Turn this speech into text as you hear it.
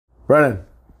Brennan,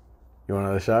 you want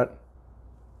another shot?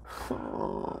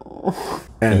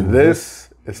 And this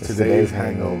is today's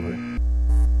hangover.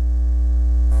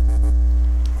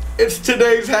 It's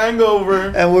today's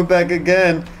hangover. And we're back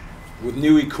again. With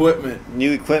new equipment.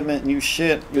 New equipment, new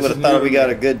shit. You would have thought we got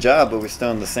a good job, but we're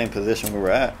still in the same position we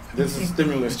were at. This is a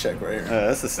stimulus check right here.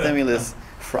 That's a stimulus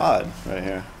fraud right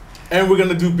here. And we're going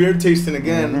to do beer tasting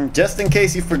again. Mm-hmm. Just in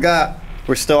case you forgot,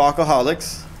 we're still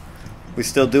alcoholics. We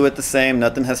still do it the same.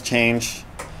 Nothing has changed.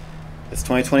 It's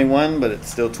 2021, but it's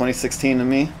still 2016 to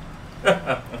me. We're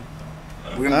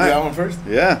going to do that one first?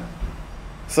 Yeah.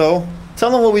 So, tell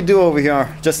them what we do over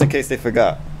here, just in case they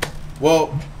forgot.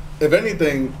 Well, if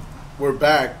anything, we're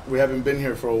back. We haven't been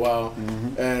here for a while.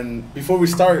 Mm-hmm. And before we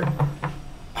start,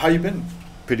 how you been?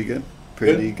 Pretty good.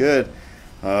 Pretty good.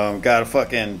 Got a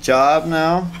fucking job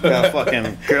now. Got a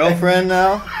fucking girlfriend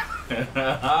now.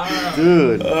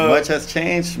 Dude, much has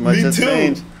changed. Much has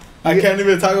changed. I can't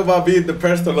even talk about being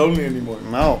depressed or lonely anymore.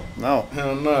 No.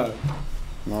 Hell no.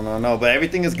 No. But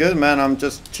everything is good, man. I'm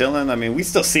just chilling. I mean, we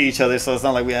still see each other, so it's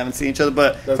not like we haven't seen each other.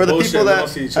 But That's for the bullshit. people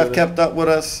that have kept up with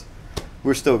us,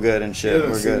 we're still good and shit.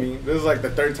 We're good. Me. This is like the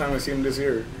third time I see him this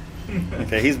year.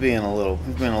 Okay, he's being a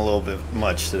little bit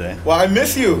much today. Well, I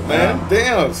miss you, man.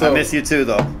 Damn. So I miss you too,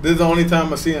 though. This is the only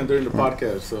time I see him during the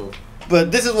podcast. So.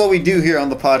 But this is what we do here on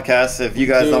the podcast. If you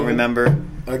guys don't remember,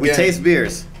 we taste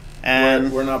beers,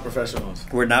 and we're not professionals.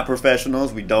 We're not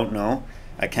professionals. We don't know.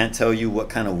 I can't tell you what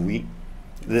kind of wheat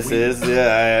this is.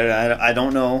 Yeah, I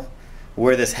don't know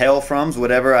where this hail from.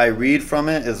 Whatever I read from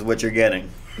it is what you're getting.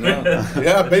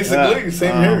 Yeah, basically,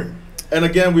 same here. And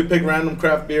again, we pick random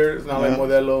craft beers, not like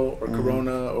Modelo or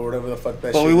Corona or whatever the fuck that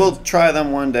shit. But we will try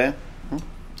them one day.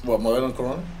 What, Modelo and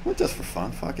Corona? Well, just for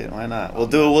fun. Fuck it, why not? We'll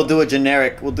do a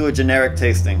generic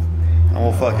tasting, and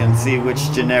we'll fucking see which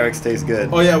generics taste good.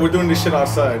 Oh yeah, we're doing this shit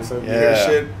outside, so if you hear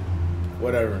shit,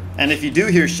 whatever. And if you do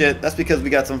hear shit, that's because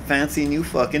we got some fancy new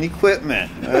fucking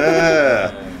equipment.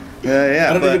 Yeah.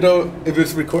 I don't even know if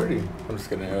it's recording. I'm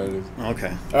just kidding. It is.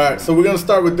 Okay. All right, so we're gonna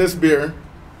start with this beer.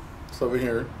 It's over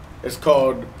here. It's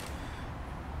called.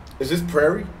 Is this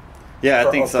Prairie? Yeah,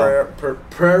 I think so.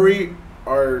 Prairie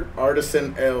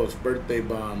Artisan Ales Birthday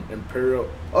Bomb Imperial.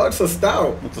 Oh, it's a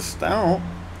stout. It's a stout.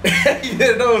 You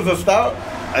didn't know it was a stout?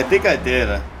 I think I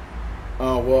did.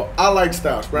 Oh well, I like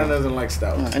stouts. Brandon doesn't like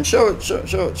stouts. And show it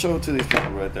to these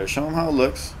people right there. Show them how it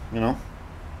looks. You know.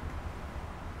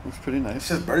 Looks pretty nice. It's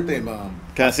just Birthday Bomb.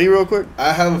 Can I see real quick?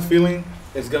 I have a feeling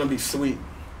it's gonna be sweet.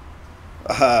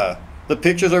 The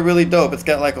pictures are really dope. It's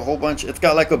got like a whole bunch. It's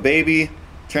got like a baby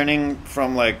going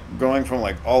from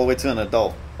all the way to an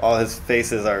adult. All his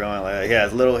faces are going like, he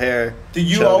has little hair. Do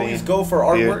you always go for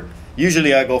artwork? Beard.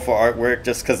 Usually I go for artwork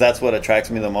just because that's what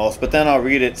attracts me the most. But then I'll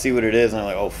read it, see what it is, and I'm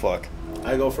like, oh fuck.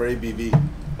 I go for ABV,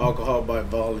 alcohol by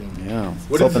volume. Yeah.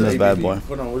 Let's open this bad boy.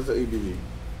 Hold on, what's the ABV?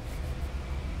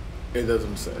 It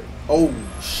doesn't say. Oh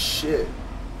shit.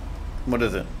 What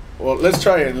is it? Well, let's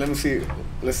try it. Let me see.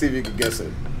 Let's see if you can guess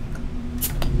it.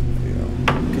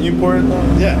 Can you pour it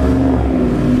though? Yeah.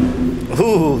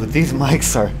 Ooh, these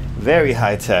mics are very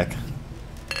high tech.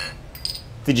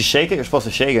 Did you shake it? You're supposed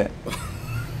to shake it.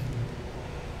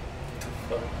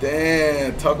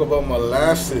 Damn, talk about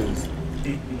molasses.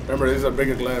 Remember, these are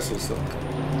bigger glasses, so.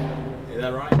 Is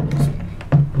that right?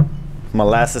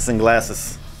 Molasses and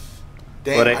glasses.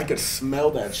 Damn, I could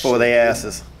smell that shit. For their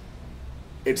asses.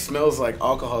 It smells like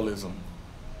alcoholism.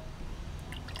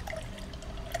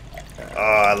 Oh,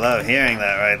 I love hearing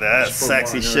that right there. That's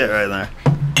sexy shit right there.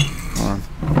 Hold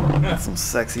on. That's some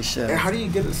sexy shit. And how do you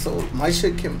get it so... My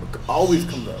shit always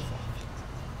comes up.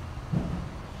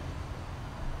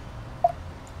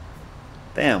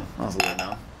 Damn, that was a little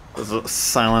down. That was a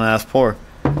silent ass pour.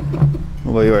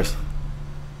 What about yours?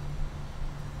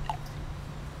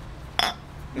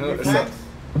 You know, it's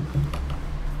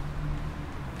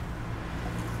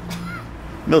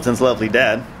Milton's lovely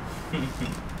dad.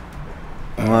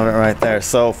 I love it right there.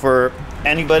 So for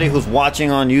anybody who's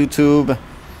watching on YouTube,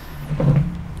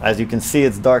 as you can see,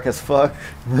 it's dark as fuck.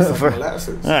 It's like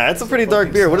molasses. It's a pretty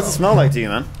dark beer. What does it smell like to you,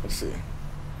 man? Let's see.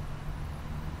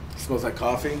 It smells like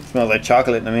coffee. It smells like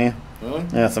chocolate to me. Really?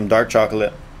 Yeah, some dark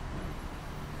chocolate.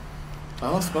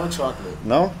 I don't smell chocolate.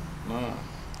 No? No.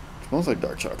 It smells like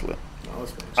dark chocolate. No, it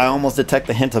smells I almost detect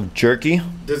a hint of jerky.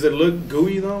 Does it look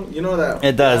gooey though? You know that?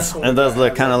 It does. It does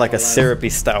look kind of like a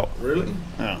syrupy stout. Really?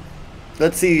 Yeah.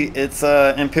 Let's see. It's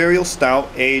Imperial Stout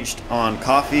aged on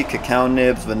coffee, cacao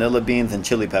nibs, vanilla beans, and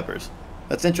chili peppers.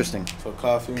 That's interesting. So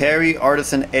coffee. Perry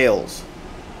Artisan Ales.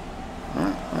 All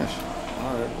right, nice.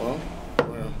 All right, well,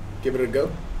 we're gonna give it a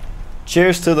go.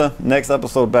 Cheers to the next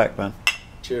episode back, man.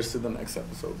 Cheers to the next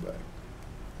episode back.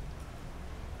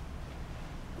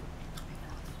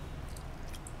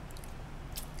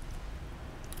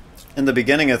 In the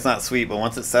beginning, it's not sweet, but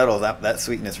once it settles, that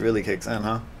sweetness really kicks in,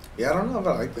 huh? Yeah, I don't know if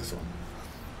I like this one.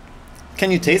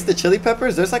 Can you taste the chili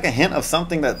peppers? There's like a hint of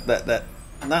something that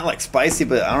not like spicy,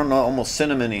 but I don't know, almost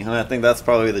cinnamony. And I think that's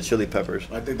probably the chili peppers.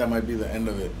 I think that might be the end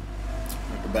of it.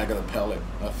 Like the back of the palate.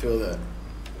 I feel that.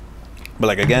 But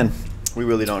like again, we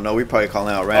really don't know. We probably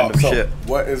calling out random shit.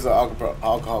 What is the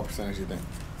alcohol percentage you think?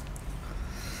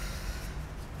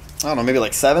 I don't know, maybe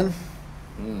like 7?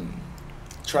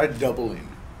 Try doubling.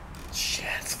 Shit,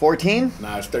 it's 14?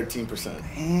 Nah, it's 13%.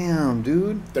 Damn,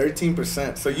 dude.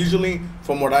 13%. So usually,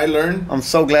 from what I learned, I'm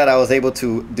so glad I was able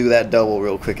to do that double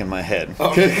real quick in my head.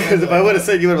 Because Okay. if I would have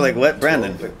said, you would have like, what,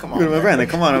 Brandon? Like, come You on, would've been, Brandon,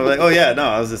 come on. I was like, oh yeah, no,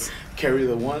 I was just carry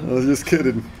the one. I was just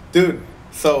kidding. Dude,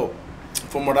 so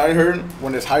from what I heard,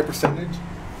 when it's high percentage,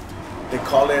 they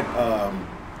call it a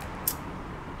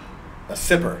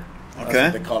sipper. That's Okay.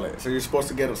 what they call it. So you're supposed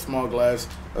to get a small glass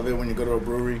of it when you go to a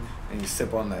brewery and you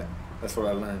sip on that. That's what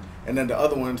I learned. And then the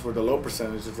other ones were the low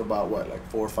percentage, is about what, like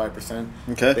 4 or 5%.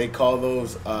 Okay. They call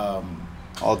those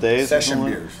All day? session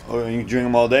beers. Or you drink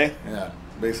them all day? Yeah,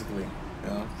 basically.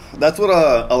 Yeah. That's what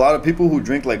a lot of people who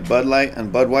drink like Bud Light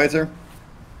and Budweiser,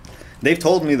 they've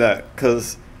told me that,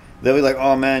 because they'll be like,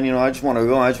 oh man, you know, I just want to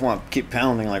go, I just want to keep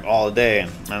pounding like all day.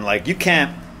 And like, you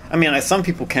can't, I mean, some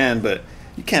people can, but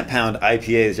you can't pound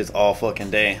IPAs just all fucking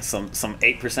day. Some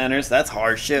 8%ers, that's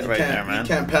hard shit right there, man. You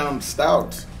can't pound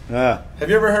stouts. Yeah. Have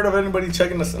you ever heard of anybody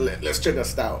checking a? Let's check a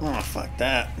stout. Oh, fuck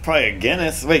that. Probably a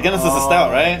Guinness. Wait, Guinness is a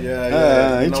stout, right?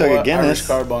 Yeah. You know chug a what? Guinness. Irish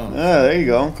car bomb. Yeah, there you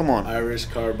go. Come on. Irish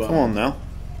car bomb. Come on now.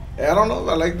 Hey, I don't know if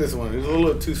I like this one. It's a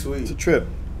little too It's sweet. a trip.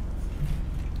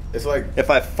 It's like If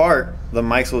I fart, the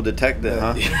mics will detect it,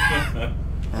 huh?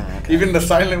 Oh, okay. even the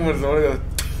silent ones.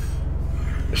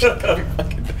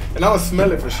 And I would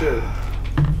smell it for sure.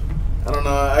 I don't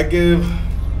know.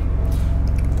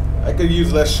 I could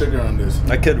use less sugar on this.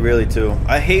 I could really too.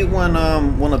 I hate when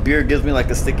a beer gives me like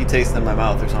a sticky taste in my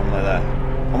mouth or something like that.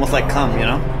 Almost like cum, you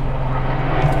know?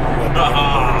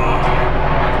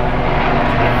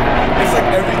 It's like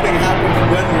everything happens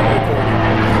when we're recording.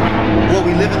 Well,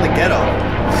 we live in the ghetto.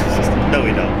 No,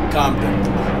 we don't. Compton.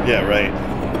 Yeah, right.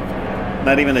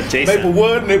 Not even adjacent.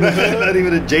 Maplewood, neighborhood. Not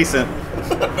even adjacent.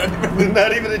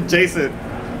 Not even adjacent.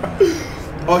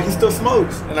 Oh, he still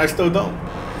smokes, and I still don't.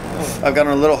 I've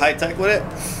gotten a little high tech with it.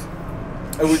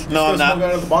 No, I'm not. Smoke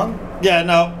out of the bong? Yeah,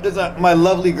 no. My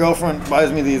lovely girlfriend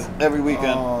buys me these every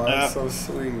weekend. Oh, that's Yeah. so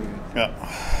sweet. Yeah.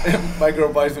 My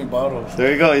girl buys me bottles.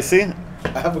 There you go. You see?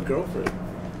 I have a girlfriend.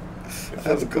 I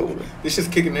have a girlfriend. This shit's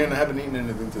kicking in. I haven't eaten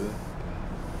anything today.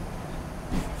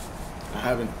 I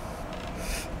haven't.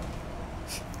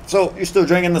 So you're still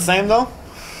drinking the same though?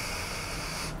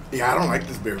 Yeah, I don't like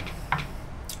this beer.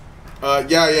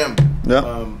 Yeah, I am.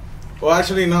 Yeah. Well,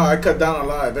 actually, no. I cut down a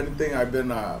lot. If anything, I've been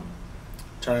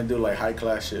trying to do like high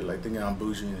class shit, like thinking I'm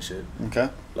bougie and shit. Okay.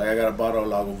 Like I got a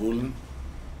bottle of Lagavulin.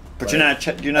 But you're not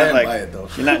I like didn't buy it, though.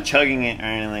 you're not chugging it or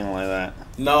anything like that.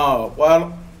 No,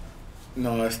 well,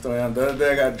 no, I still am. The other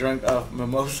day I got drunk off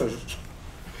mimosas.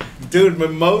 Dude,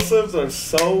 mimosas are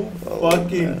so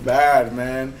fucking bad,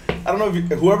 man. I don't know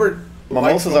if whoever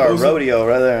likes Mimosas are a rodeo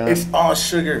right there. Huh? It's all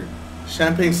sugar.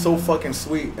 Champagne's so fucking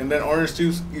sweet, and then orange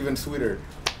juice even sweeter.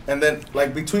 And then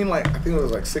like between like I think it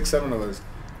was like 6-7 of us,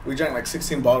 we drank like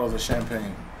 16 bottles of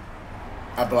champagne.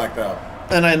 I blacked out.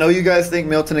 And I know you guys think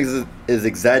Milton is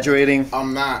exaggerating.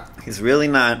 I'm not. He's really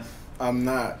not. I'm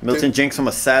not. Milton drinks from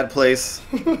a sad place.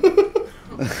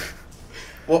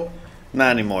 Well,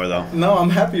 Not anymore though. no, I'm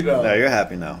happy though. No, you're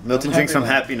happy now. Milton I'm drinks happy from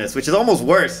now. happiness, which is almost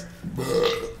worse.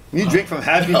 When you drink from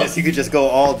happiness, you could just go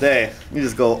all day. You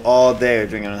just go all day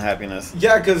drinking from happiness.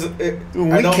 Yeah, because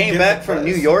When we came back from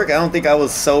New York, I don't think I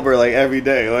was sober like every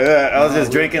day. Like I was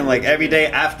just drinking like every day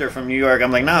after from New York.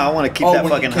 I'm like, nah, I want to keep that when you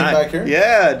fucking came high. back here?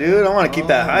 Yeah, dude, I want to keep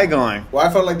that high going. Well,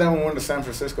 I felt like that when we went to San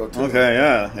Francisco too. Okay,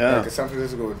 yeah. Yeah, 'cause San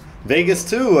Francisco was. Vegas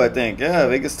too, I think. Yeah,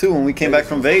 Vegas too. When we came back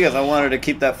from Vegas, I wanted to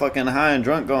keep that fucking high and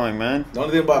drunk going, man. The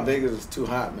only thing about Vegas is too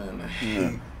hot, man. I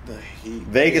hate the heat.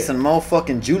 Vegas in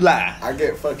motherfucking July. I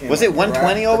get fucking. Was it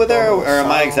 120 over there, or am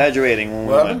I exaggerating when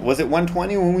we What? went? Was it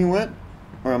 120 when we went,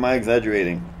 or am I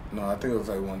exaggerating? No, I think it was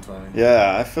like 120.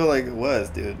 Yeah, I feel like it was,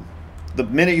 dude. The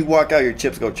minute you walk out, your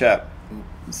chips go chap.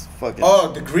 It's fucking.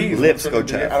 Oh, degrees. Lips 120 go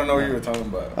degrees. chapped. I don't know what you were talking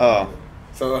about. Oh.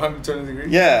 So 120 degrees?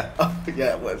 Yeah. Oh,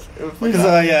 yeah, it was. It was Because, fucking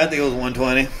hot. yeah, I think it was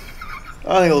 120.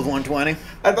 I think it was 120.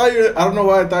 I thought you. I don't know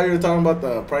why I thought you were talking about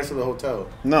the price of the hotel.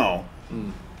 No.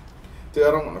 Dude,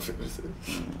 I don't want to finish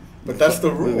it. But that's the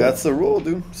rule. That's the rule,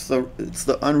 dude. It's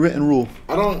the unwritten rule.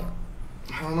 I don't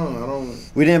know.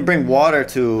 We didn't bring water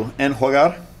to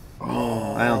enjuagar.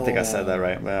 Oh. I don't think I said that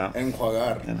right, but yeah.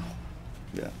 Enjuagar.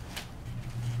 Yeah.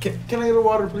 Can I get a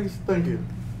water, please? Thank you.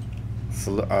 It's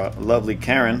lovely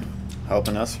Karen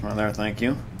helping us right there. Thank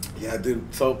you. Yeah,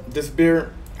 dude. So this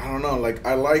beer, I don't know. Like,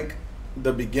 I like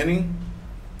the beginning.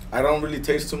 I don't really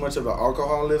taste too much of the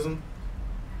alcoholism.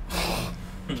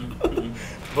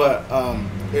 But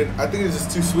I think it's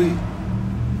just too sweet.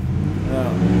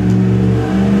 Yeah.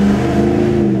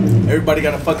 Everybody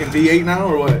got a fucking V8 now,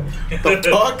 or what? The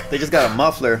fuck? They just got a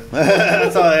muffler.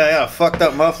 That's all. Yeah, fucked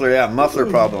up muffler. Yeah, muffler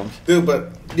problems. Dude,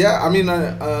 but yeah, I mean,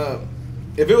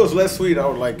 if it was less sweet, I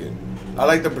would like it. I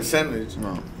like the percentage.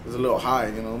 No. It's a little high,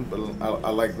 you know, but I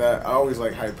like that. I always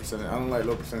like high percentage. I don't like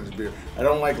low percentage beer. I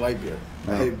don't like light beer.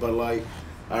 I hate Bud Light.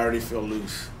 I already feel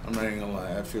loose. I'm not even gonna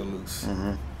lie. I feel loose.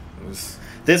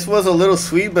 This was a little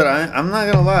sweet, but I'm not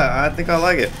gonna lie. I think I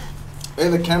like it. Hey,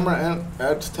 the camera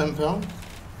adds 10 pounds.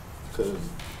 Because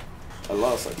I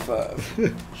lost like 5.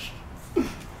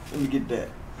 Let me get that.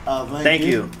 Thank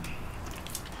you.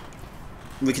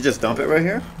 We could just dump it right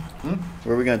here?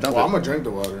 Where are we going to dump it? I'm going to drink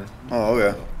the water. Oh,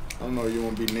 okay. I don't know. You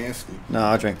want to be nasty. No,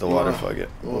 I'll drink the water. Fuck it.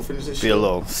 We'll finish this Be shit. a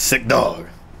little sick dog.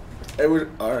 Hey,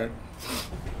 all right.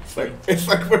 It's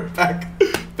like we're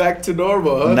back to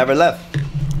normal, huh? Never left.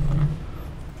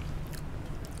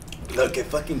 Look, it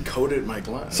fucking coated my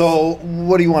glass. So,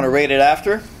 what do you want to rate it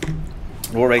after?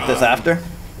 We'll rate this after.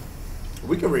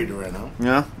 We can rate it right now.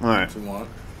 Yeah? Alright. If you want.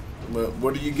 But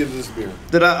what do you give this beer?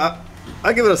 Did I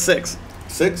give it a 6.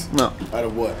 6? No. Out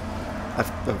of what?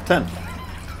 Out of 10.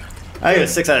 I give it a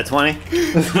 6 out of 20.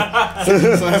 So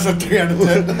that's a 3 out of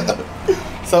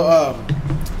 10. So,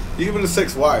 you give it a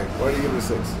 6. Why? Why do you give it a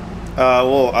 6?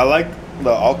 Well, I like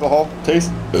the alcohol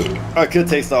taste. I could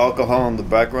taste the alcohol in the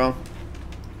background.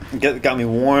 Got me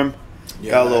warm.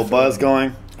 Yeah, Got a little buzz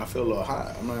going. I feel a little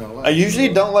hot. I'm not gonna lie. I usually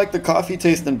don't like the coffee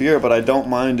taste in beer, but I don't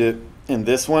mind it in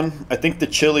this one. I think the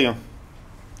chili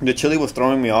was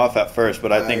throwing me off at first,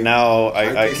 but I think now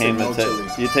I came no into chili.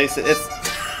 you taste it. It's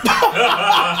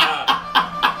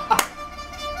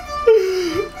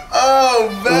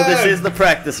oh man! well, this is the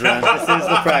practice run. This is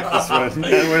the practice run,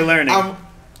 and we're learning.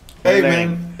 Hey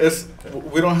man,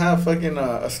 we don't have fucking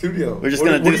a studio. We're just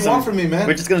gonna what do you want from me, man?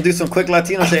 We're just gonna do some quick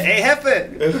Latino shit. Hey,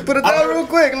 jefe, put it down real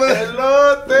quick. Look.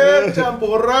 Elote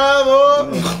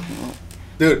champurrado.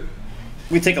 Dude,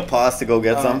 we take a pause to go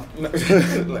get some.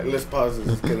 Let's pause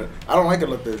this. I don't like it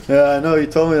like this. Yeah, I know. You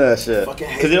told me that shit.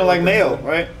 Because you don't like mayo,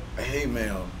 right? I hate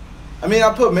mayo. I mean,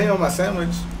 I put mayo on my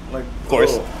sandwich, like of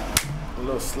course. A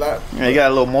little slap. Yeah, you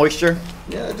got a little moisture.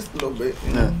 Yeah, just a little bit.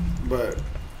 You know? But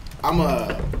I'm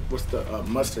what's the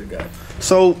mustard guy.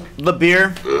 So the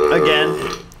beer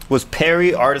again was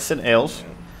Perry Artisan Ales,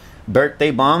 Birthday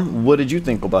Bomb. What did you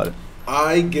think about it?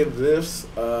 I give this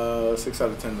 6 out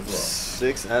of 10 as well.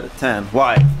 6 out of 10.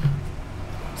 Why?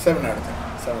 7 out of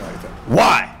 10. 7 out of 10.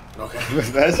 Why? Okay.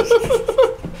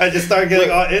 I just started getting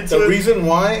all into the it. reason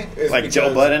why is like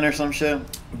Joe Budden or some shit.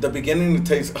 The beginning it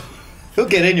tastes. He'll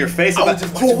get in your face I about. was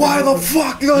just Well, why the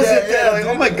fuck you sit there? Like,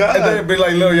 oh my god! And then it'd be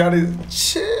like, Lil Yachty,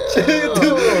 chill.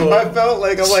 Dude, I felt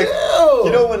like like,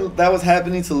 you know, when that was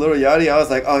happening to Lil Yachty, I was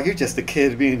like, oh, you're just a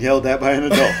kid being yelled at by an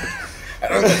adult.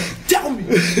 And I was like, tell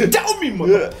me,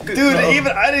 motherfucker. Dude,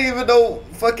 I didn't even know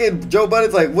fucking Joe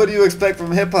Budden's like, what do you expect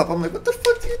from hip hop? I'm like, what the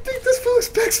fuck do you think this fool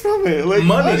expects from it? Like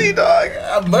money,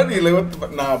 dog. Money, like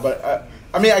what? Nah, but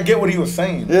I mean, I get what he was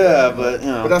saying. Yeah, but you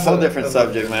know, but that's a whole different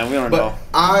subject, man. We don't know.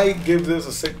 I give this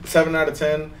a 7 out of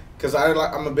 10 because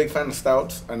I'm a big fan of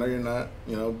stouts. I know you're not,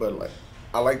 you know, but like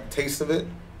I like the taste of it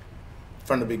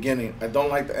from the beginning. I don't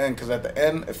like the end because at the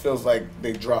end it feels like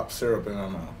they drop syrup in my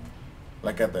mouth,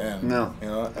 like at the end. No, you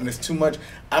know, and it's too much.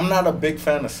 I'm not a big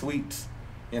fan of sweets.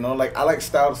 You know, like I like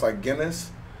stouts like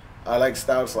Guinness. I like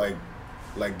stouts like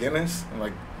Guinness and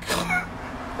like.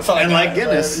 And like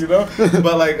Guinness, you know,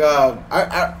 but like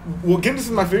well, Guinness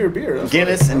is my favorite beer. That's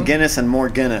Guinness and Guinness and more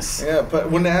Guinness. Yeah,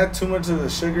 but when they add too much of the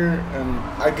sugar, and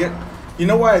I get, you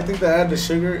know why I think they add the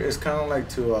sugar is kind of like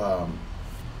to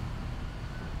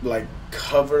like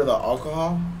cover the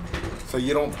alcohol, so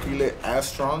you don't feel it as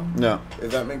strong. No.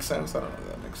 If that makes sense, I don't know if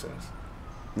that makes sense.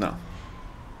 No.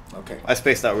 Okay. I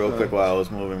spaced out real quick while I was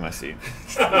moving my seat,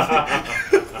 and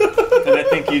I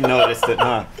think you noticed it,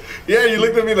 huh? Yeah, you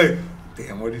looked at me like.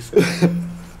 Damn, what do you say?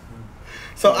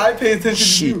 So I pay attention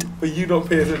to you, but you don't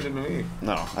pay attention to me.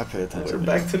 No, I pay attention. We're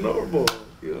back to normal.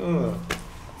 Yeah.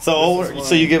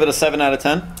 So you give it a 7 out of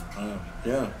 10?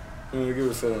 Yeah. I'm gonna give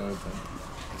it a 7 out of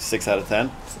 10. 6 out of 10?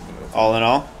 All in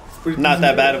all? Pretty Not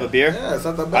that bad of a beer? Yeah, it's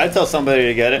not that bad. I'd tell somebody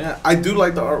to get it. Yeah, I do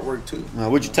like the artwork too.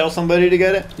 Would you tell somebody to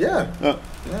get it? Yeah.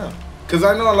 Yeah. Because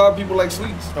I know a lot of people like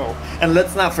sweets. Oh. And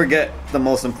let's not forget the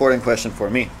most important question for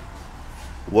me.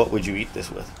 What would you eat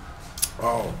this with?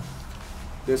 Oh.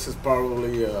 This is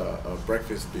probably a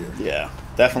breakfast beer. Yeah,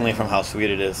 definitely from how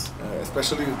sweet it is.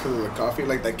 Especially because of the coffee,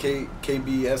 like that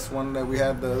KBS one that we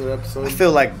had the other episode. I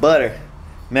feel like butter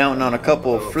mounting on a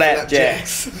couple of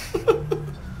flapjacks.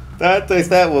 I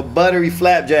taste that with buttery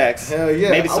flapjacks. Hell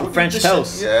yeah. Maybe some French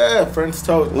toast. Shit. Yeah, French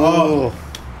toast. Ooh, oh.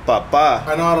 papa.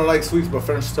 I know I don't like sweets, but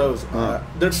French toast.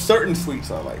 There's certain sweets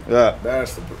I like. Yeah.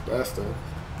 That's the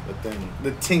thing.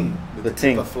 The ting. The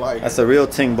ting. The fly. That's a real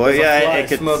ting, boy. There's Yeah, it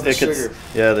could sugar.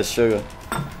 Yeah, the sugar.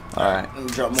 All right.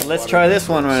 So let's try this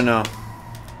one right now.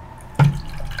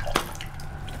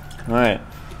 All right.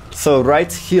 So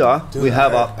right here we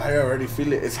have I already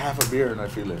feel it. It's half a beer and I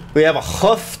feel it. we have a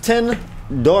Hoften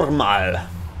Dormal.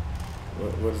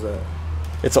 What is that?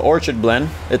 It's an orchard blend.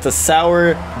 It's a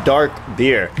sour dark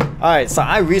beer. All right, so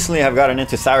I recently have gotten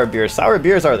into sour beers. Sour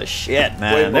beers are the shit,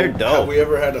 man. They're dope. Have we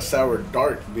ever had a sour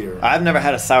dark beer? I've never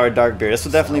had a sour dark beer. This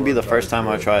would definitely be the first time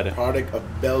I tried it. Product of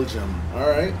Belgium. All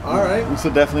right. This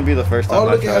would definitely be the first time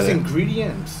I look, tried it has it.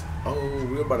 ingredients. Oh,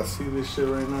 we're about to see this shit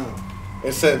right now.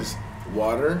 It says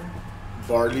water,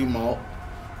 barley malt,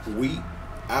 wheat,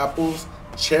 apples,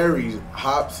 cherries,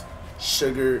 hops,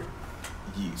 sugar,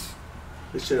 yeast.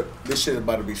 This shit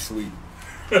about to be sweet.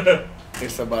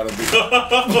 It's about to be.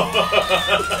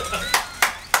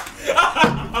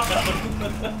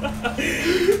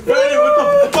 Brandon, what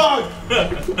the fuck?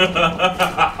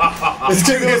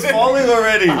 It was falling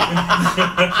already.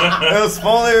 It was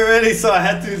falling already, so I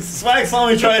had to. Swag saw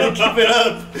me trying to keep it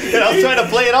up, and I was trying to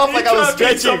play it off like I was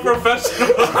stretching. So professional.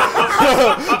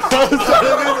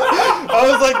 I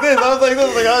was like this.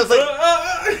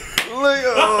 Like,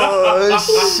 oh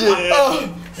shit.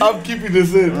 I'm keeping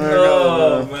this in.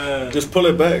 Oh man. Just pull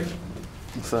it back.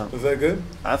 What's up? Is that good?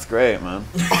 That's great, man.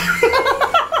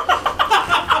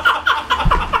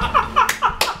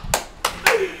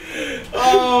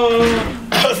 Oh,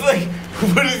 I was like,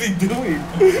 what is he doing?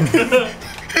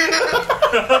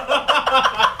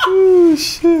 Oh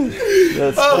shit.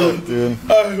 That's dope, dude.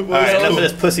 Alright, enough of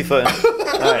this pussyfoot.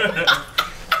 Alright.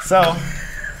 So.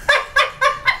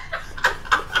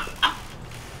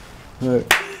 I'm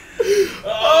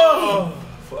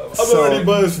already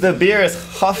buzzed. The beer is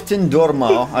Hoften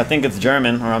Dormal. I think it's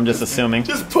German, or I'm just assuming.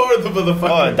 Just pour the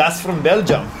motherfucker. Oh, that's from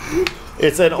Belgium.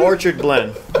 It's an orchard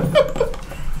blend.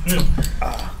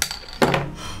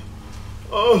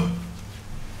 Oh.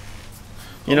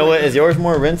 You know what? Is yours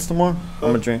more rinsed more?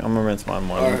 I'm gonna rinse mine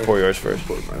more. I'm gonna pour yours first.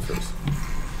 Pour mine first.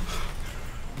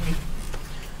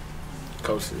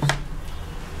 Coasters.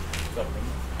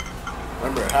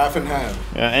 Remember, half and half.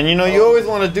 Yeah, and you know you always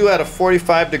want to do at a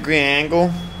 45-degree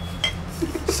angle,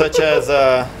 such as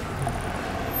that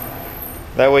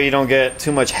way you don't get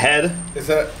too much head. Is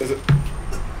it?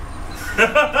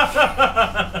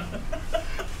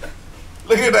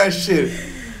 Look at that shit.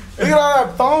 Look at all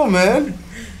that foam, man.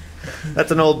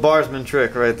 That's an old barsman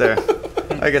trick right there.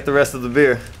 I get the rest of the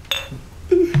beer.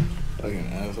 Like an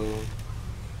asshole.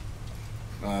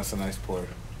 No, that's a nice pour.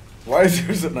 Why is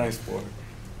yours a nice pour?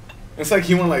 It's like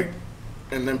he went like,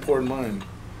 and then poured mine.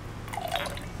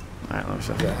 Alright, let me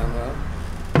show you. Yeah, hand out.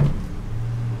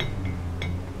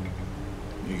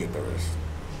 You get the rest.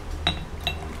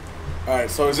 Alright,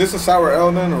 so is this a sour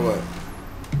ale then, or what?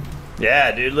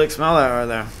 Yeah, dude, look, smell that right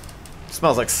there. It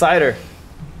smells like cider.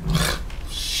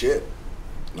 Shit.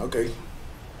 Okay.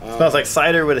 Smells like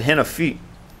cider with a hint of feet.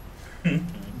 Did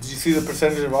you see the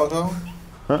percentage of alcohol?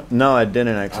 Huh? No, I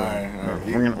didn't actually. Alright.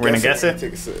 We're gonna guess it?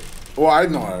 Take a sip. Well, I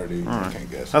know already. I Alright. can't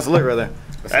guess. That's a look right there.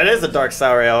 That is a dark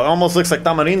sour ale. It almost looks like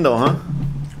tamarindo, huh?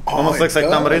 Almost looks like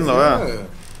tamarindo, yeah.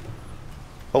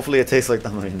 Hopefully it tastes like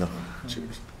tamarindo.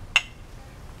 Cheers.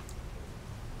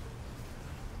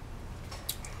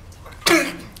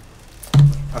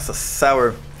 That's a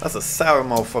sour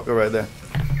motherfucker right there.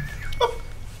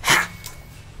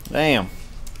 Damn.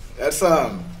 That's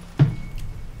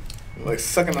like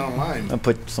sucking on lime. I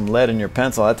put some lead in your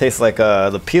pencil. That tastes like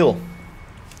the peel.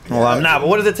 Well, I'm not. But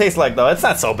what does it taste like though? It's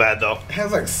not so bad though. It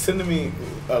has like cinnamon,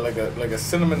 like a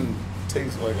cinnamon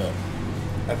taste, like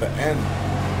at the end.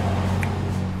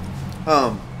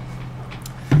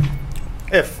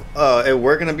 If it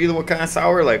were gonna be the kind of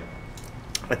sour, like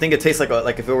I think it tastes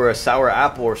like if it were a sour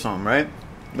apple or something, right?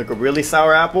 Like a really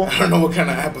sour apple. I don't know what kind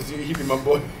of apples you're eating, my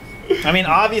boy. I mean,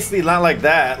 obviously not like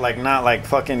that. Like not like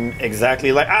fucking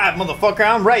exactly like motherfucker.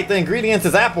 I'm right. The ingredients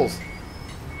is apples.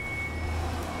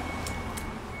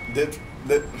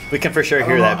 We can for sure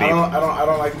hear that beep. I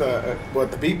don't like the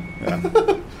the beep. Yeah.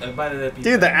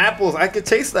 Dude, the apples. I could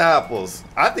taste the apples.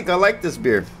 I think I like this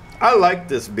beer. I like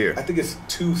this beer. I think it's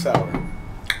too sour.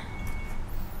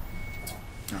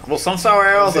 Well, some sour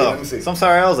ales let me see. some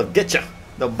sour ales will get you.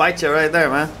 They'll bite you right there,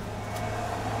 man.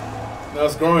 No,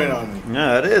 it's growing on me.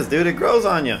 Yeah, it is, dude. It grows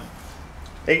on you.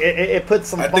 It puts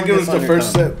some. I think it was fungus the on your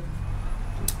first tongue. sip.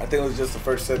 I think it was just the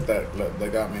first sip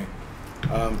that got me.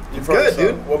 It's good,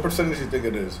 dude. What percentage do you think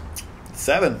it is?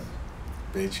 7.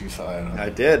 Bitch, you saw it. Huh? I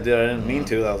did, dude. I didn't mean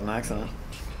to. That was an accident.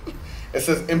 It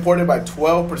says imported by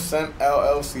 12%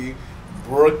 LLC,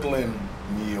 Brooklyn,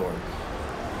 New York.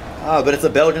 Oh, but it's a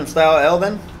Belgian style ale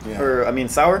then? Yeah. Or, I mean,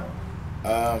 sour?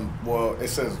 Well, it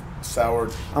says sour.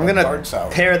 I'm going dark to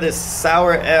sour. pair this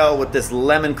sour ale with this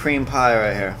lemon cream pie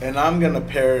right here. And I'm going to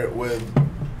pair it with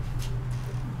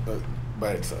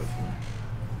by itself.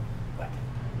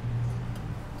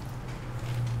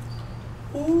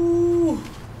 Ooh.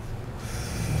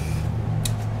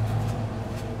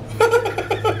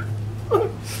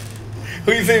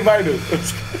 Who you think might do?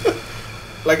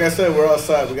 Like I said, we're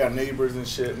outside. We got neighbors and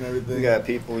shit and everything. We got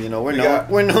people, you know, we're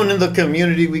known in the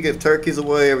community. We give turkeys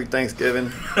away every Thanksgiving.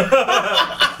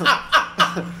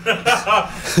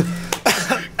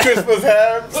 Christmas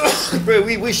hams.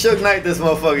 we Suge Knight this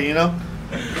motherfucker, you know?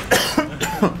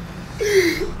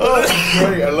 Oh,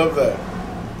 great. I love that.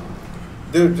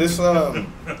 Dude, this sour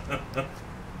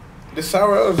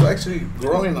ale is actually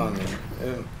growing on me.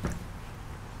 And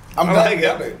I'm glad I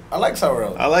got it. I like sour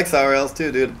ales. I like sour ales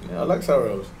too, dude. Yeah, I like sour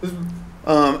ales.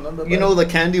 You know the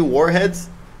Candy Warheads?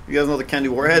 You guys know the Candy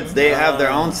Warheads? They have their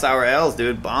own sour ales,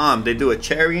 dude. Bomb. They do a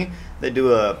cherry. They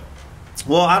do a.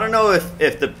 Well, I don't know if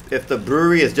the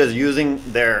brewery is just using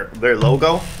their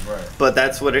logo, right? But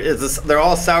that's what it is. They're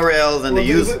all sour ales, and they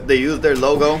use their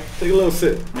logo. Take a little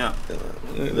sip. Yeah,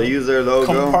 they use their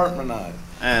logo. Compartmentalize.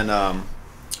 And Apple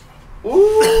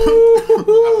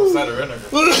cider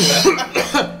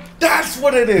vinegar. That's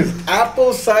what it is.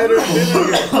 Apple cider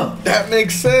vinegar. That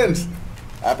makes sense.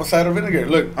 Apple cider vinegar.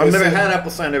 Look, I've never had apple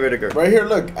cider vinegar. Right here,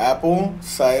 look. Apple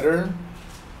cider,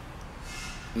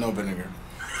 no vinegar.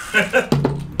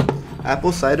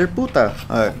 Apple cider puta.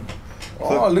 All right.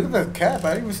 Oh, look at that cap.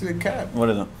 I didn't even see the cap. What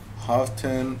is it?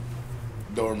 Houghton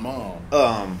Dormont.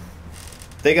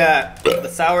 They got the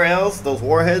sour ales, those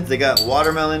warheads. They got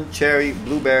watermelon, cherry,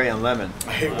 blueberry, and lemon.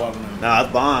 I hate watermelon. Nah,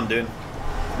 it's bomb, dude.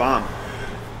 It's bomb.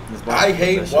 It's bomb. I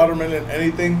hate watermelon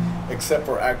anything except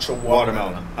for actual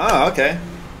watermelon. Oh, okay.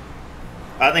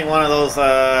 I think one of those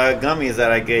gummies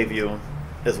that I gave you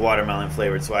is watermelon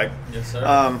flavored swag. Yes, sir.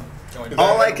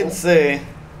 All I can say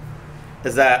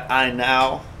is that I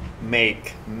now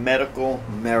make medical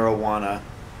marijuana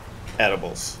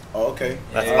edibles. Oh, okay.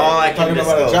 That's all I can Talking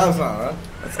disclose. about a Johnson, right?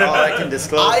 That's all I can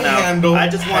disclose now. handle I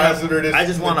just want hazardous to. I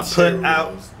just want to put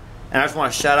out, materials. and I just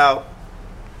want to shout out.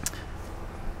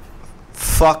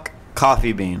 Fuck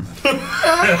Coffee Bean.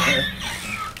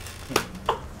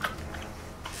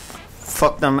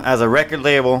 Fuck them as a record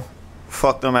label.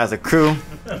 Fuck them as a crew.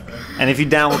 And if you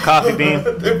down with Coffee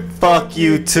Bean, fuck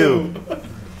you too.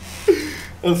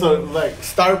 And so, like,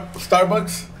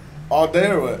 Starbucks all day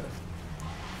or what?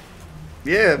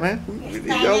 Yeah, man.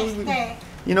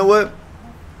 You know what?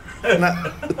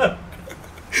 The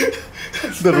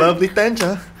lovely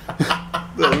Tencha.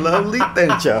 The lovely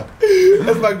Tencha.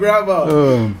 That's my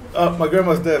grandma. My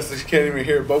grandma's deaf, so she can't even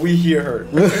hear, but we hear her.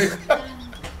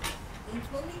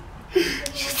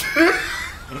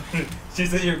 She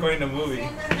said you're going to movie.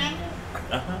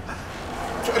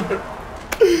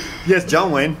 Yes,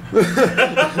 John Wayne.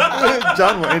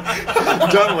 John Wayne.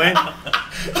 John Wayne.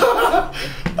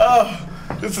 Oh,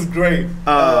 this is great.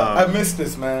 I missed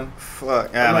this, man.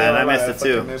 Fuck. Yeah, man. I missed it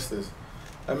too. I missed this.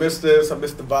 I missed this. I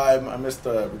missed the vibe. I missed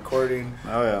the recording.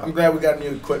 Oh, yeah. I'm glad we got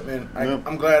new equipment. Yep.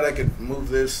 I'm glad I could move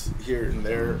this here and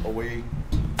there, away,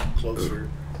 closer.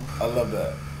 I love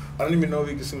that. I don't even know if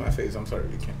you can see my face. I'm sorry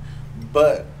if you can.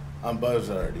 But I'm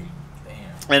buzzed already.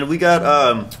 And we got,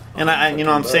 and I you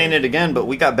know, I'm saying it again, but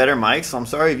we got better mics, so I'm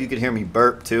sorry if you could hear me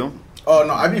burp too. Oh,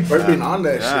 no, I be burping on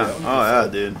that Yeah. shit. Oh, yeah,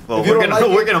 dude. Well, If you we're don't gonna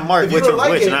like we're it- gonna mark if you which don't one's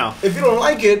like which it- now. If you don't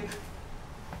like it,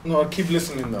 no, keep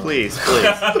listening though. Please, please,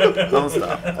 don't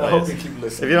stop. I hope you Please. keep If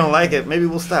listening. you don't like it, maybe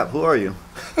we'll stop. Who are you?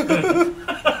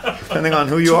 Depending on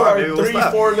who you To are, our maybe we'll 3,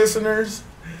 stop. 4 listeners,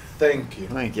 thank you.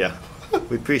 Thank you.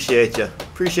 We appreciate you.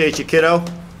 Appreciate you, kiddo.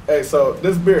 Hey, so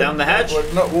this beer. Down the hatch?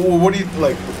 What do you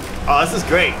like? Oh, this is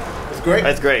great. It's great.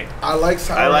 That's great. I like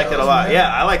sour I like it a ales, lot. man.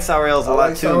 Yeah, I like sour ales a I lot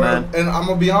like too, sour man. ales. And I'm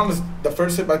gonna be honest. The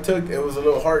first sip I took, it was a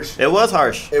little harsh. It was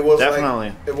harsh. It was definitely.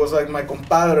 Like, it was like my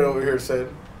compadre over here said,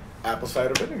 apple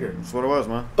cider vinegar. That's what it was,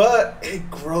 man. But it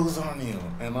grows on you,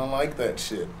 and I like that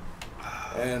shit.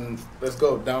 And let's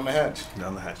go down the hatch.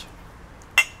 Down the hatch.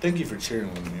 Thank you for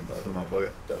cheering with me, by the way.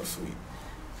 Motherfucker. That was sweet.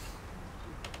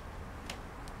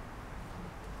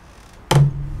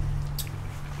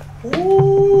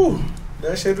 Ooh,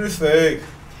 that shit is fake.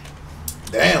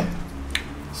 Damn.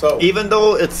 So even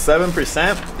though it's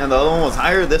 7% and the other one was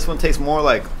higher, this one tastes more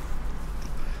like.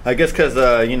 I guess because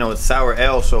you know, it's sour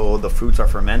ale, so the fruits are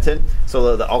fermented,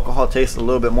 so the alcohol tastes a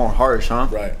little bit more harsh, huh?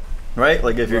 right. Right?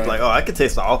 Like if you're Right. like, oh, I could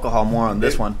taste the alcohol more on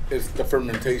this one. It's the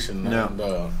fermentation. Yeah. And,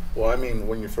 well, I mean,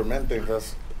 when you ferment things,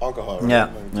 that's alcohol. Right? Yeah,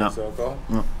 Like, yeah. it's alcohol.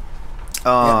 Yeah.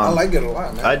 I like it a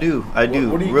lot, man. I do. What do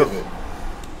you Real- give it?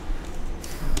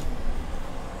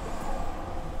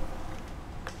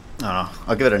 I don't know.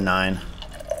 I'll give it a 9.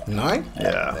 9?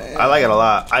 Yeah, Damn. I like it a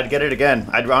lot. I'd get it again.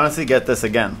 I'd honestly get this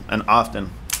again and often.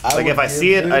 I Like would if I give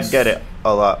see it, I'd this- get it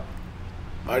a lot.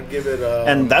 I'd give it.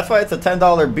 And that's why it's a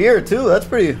 $10 beer too. That's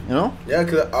pretty, you know. Yeah,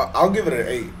 because I'll give it an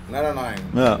 8, not a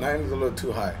 9. Yeah. 9 is a little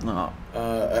too high. No.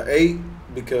 An 8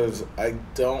 because I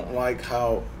don't like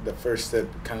how the first sip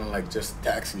kind of like just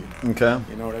tax you. Okay.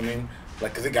 You know what I mean?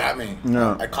 Like, because it got me.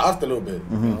 Yeah. I coughed a little bit,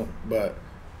 Mm-hmm. you know, but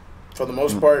for the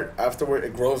most part, afterward,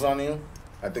 it grows on you.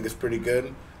 I think it's pretty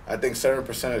good. I think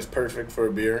 7% is perfect for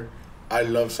a beer. I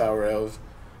love sour ales.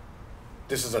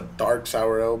 This is a dark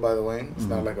sour ale, by the way. It's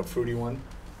not like a fruity one.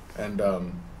 And,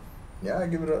 yeah, I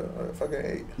give it a fucking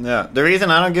 8. Yeah. The reason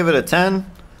I don't give it a 10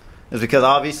 is because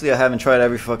obviously I haven't tried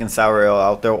every fucking sour ale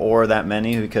out there or that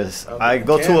many because I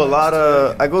go to a lot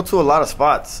of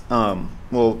spots.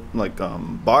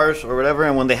 Bars or whatever,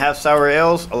 and when they have sour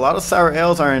ales, a lot of sour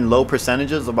ales are in low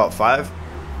percentages, about 5.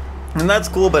 And that's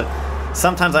cool, but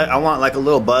sometimes I want like a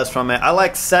little buzz from it. I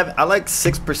like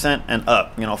 6% and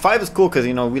up. You know, 5 is cool because,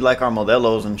 you know, we like our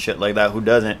Modelos and shit like that. Who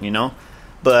doesn't, you know?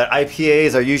 But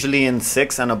IPAs are usually in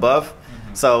 6 and above.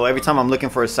 So every time I'm looking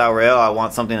for a sour ale, I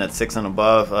want something that's 6 and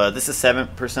above. This is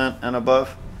 7% and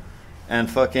above. And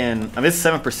fucking, I mean, it's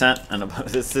 7% and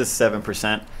above. This is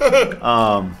 7%.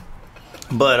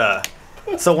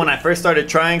 So when I first started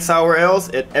trying sour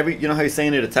ales, you know how you're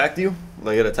saying it attacked you?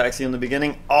 Like it attacks you in the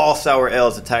beginning? All sour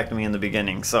ales attacked me in the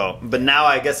beginning. So, but now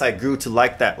I guess I grew to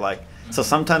like that. Like, so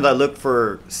sometimes I look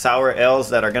for sour ales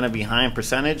that are gonna be high in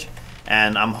percentage,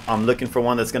 and I'm looking for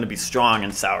one that's gonna be strong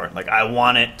and sour. Like I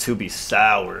want it to be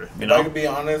sour. You If I know? can be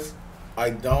honest, I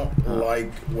don't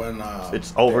like when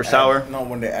It's over sour? No,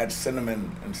 when they add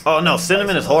cinnamon. And Oh no,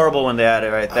 cinnamon is horrible when they add it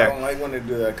right I there. don't like when they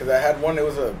do that because I had one. It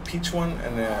was a peach one,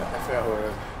 and I forgot what it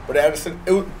was. But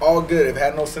it was all good. If it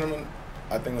had no cinnamon,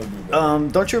 I think it would be better.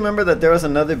 Don't you remember that there was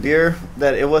another beer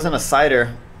that it wasn't a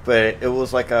cider, but it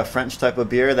was like a French type of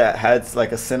beer that had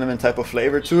like a cinnamon type of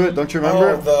flavor to it? Don't you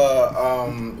remember?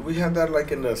 We had that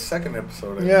like in the second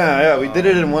episode. I think. Yeah, we did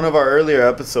it in one of our earlier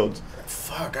episodes.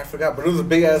 Fuck, I forgot, but it was a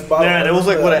big ass bottle. Yeah, it was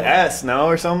like what an S, no,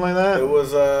 or something like that. It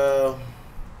was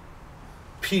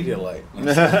Pedialyte.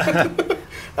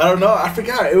 I don't know. I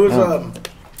forgot. It was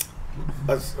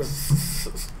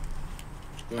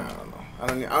no, I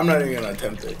don't know. I'm not even gonna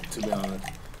attempt it, to be honest.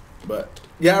 But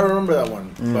yeah, I remember that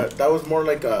one. But that was more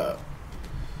like a.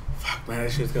 Fuck, man,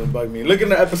 that shit's gonna bug me. Look in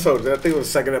the episodes. I think it was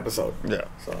the second episode. Yeah.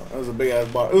 So it was a big ass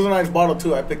bottle. It was a nice bottle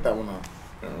too. I picked that one up.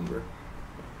 I remember.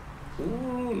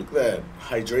 Ooh, look at that.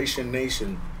 Hydration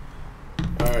Nation.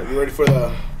 All right, you ready for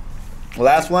the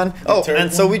Last one. Oh, third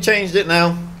and so one? we changed it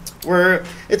now.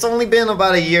 It's only been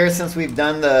about a year since we've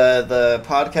done the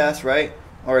podcast, right?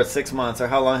 Or 6 months, or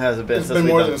how long has it been It's since been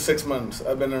we've more done than 6 months.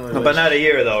 I've been in a relationship. But not a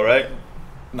year though, right?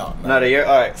 No, Not a year.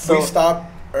 All right. So we stopped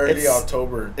early it's-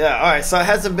 October. Yeah, all right. So it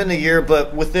hasn't been a year,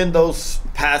 but within those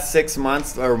past 6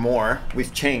 months or more,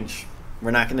 we've changed.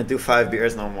 We're not gonna do 5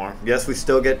 beers no more. Yes, we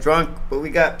still get drunk, but we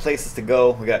got places to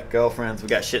go. We got girlfriends. We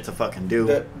got shit to fucking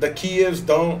do. The key is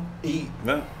don't eat,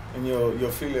 Yeah. and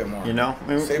you'll feel it more. You know,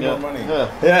 Save yeah. more money. Yeah,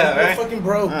 We're right. fucking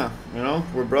broke. Yeah, you know,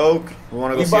 we're broke. We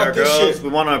want to go We see our bought this girls. shit. We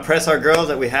want to impress our girls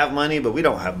that we have money, but we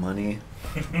don't have money.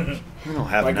 We don't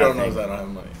have My girl nothing. knows I don't have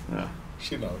money. Yeah.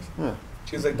 She knows. Yeah.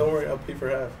 She's like, don't worry, I'll pay for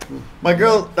half. My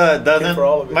girl doesn't. for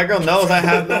all of it. My girl knows I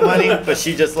have no money, but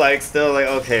she just like still like,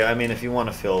 okay. I mean, if you want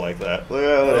to feel like that,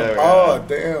 whatever. Oh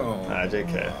damn. Nah,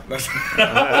 JK. That's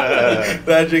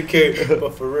not JK,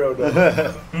 but for real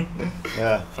though.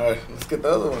 Yeah. All right, let's get the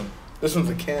other one. This one's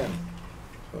a can.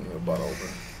 Let me bottle open.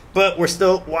 But we're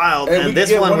still wild, Hey, we and can this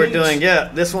get one one we're each. doing.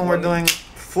 Yeah, this one we're One doing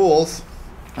fools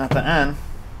at the end.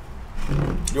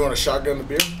 You want a shotgun the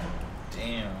beer?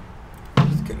 Damn.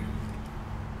 Just kidding.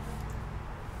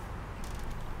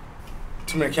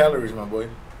 Too many calories, my boy.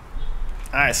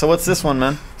 All right. So what's this one,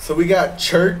 man? So we got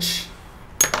Church.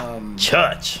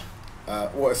 Church.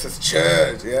 Well, it says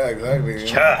Church. Yeah, exactly.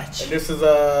 Church. And this is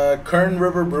Kern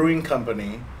River Brewing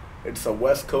Company. It's a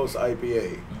West Coast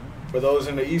IPA. For those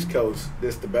in the East Coast,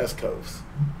 this the best coast.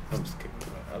 I'm just kidding.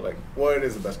 It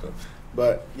is the best coast.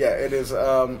 But yeah, it is.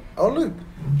 Oh look,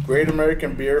 Great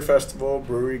American Beer Festival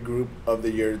Brewery Group of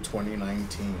the Year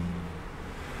 2019.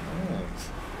 Nice.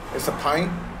 It's a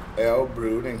pint, Ale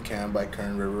brewed and canned by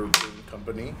Kern River Brewing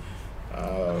Company,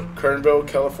 Kernville,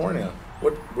 California.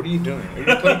 What are you doing? You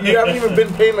haven't even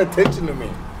been paying attention to me.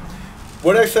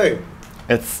 What did I say?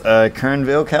 It's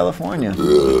Kernville, California.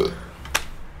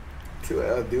 See what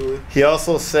I'll do with. He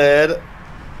also said,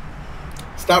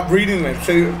 Stop reading it.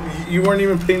 Say you weren't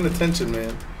even paying attention,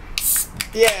 man.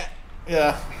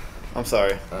 yeah. I'm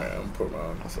sorry. All right, I'm putting my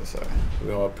own. I'm so sorry.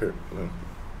 We all up here. You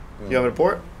want me to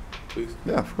pour it? Please.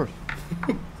 Yeah, of course.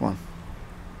 Come on.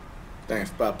 Thanks,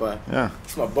 Papa. Yeah.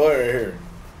 It's my boy right here.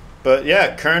 But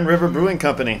yeah, Kern River Brewing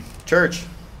Company. Church.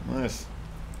 Nice.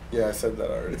 Yeah, I said that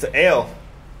already. It's an ale.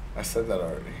 I said that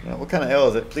already. Yeah, what kind of ale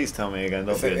is it? Please tell me again.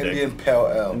 Don't It's be an a dick. Indian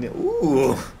Pale Ale.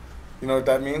 Ooh. You know what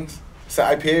that means? It's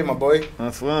an IPA, my boy.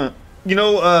 That's what. You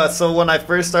know, so when I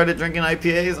first started drinking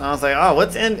IPAs, I was like, oh,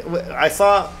 what's in... I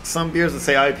saw some beers that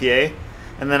say IPA,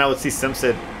 and then I would see some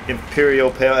said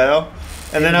Imperial Pale Ale.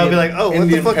 And then I would be like, oh, what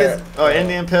Indian the fuck Pale. is... Oh,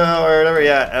 Indian Pale Ale or whatever,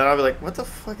 yeah. And I'd be like, what the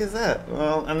fuck is that?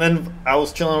 Well, and then I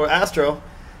was chilling with Astro,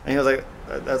 and he was like,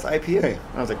 that's IPA. And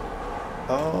I was like,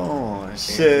 oh,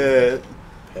 shit.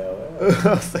 Pale Ale. I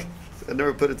was like, I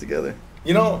never put it together.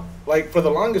 You know, like for the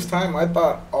longest time, I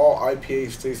thought all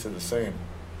IPAs tasted the same.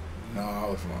 No, I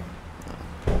was wrong.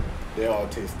 They all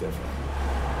taste different.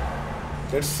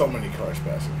 There's so many cars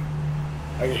passing.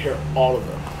 I can hear all of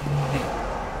them.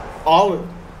 All of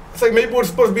them. It's like maybe we're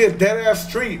supposed to be a dead ass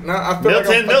street. Now I feel Milton,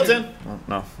 like I'm Milton. Oh,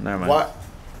 no, never mind. What?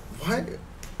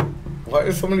 Why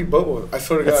is so many bubbles? I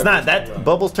swear to God. It's not. That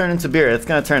bubbles turn into beer. It's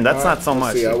gonna turn. That's not so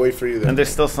much. See, I'll wait for you then. And there's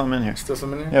still some in here. Still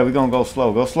some in here? Yeah, we're gonna go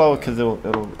slow. Go slow because it'll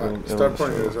Start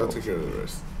pouring yours. I'll take care of the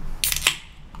rest.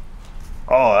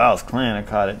 Oh, that was clean. I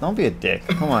caught it. Don't be a dick.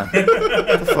 Come on. What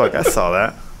the fuck? I saw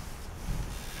that.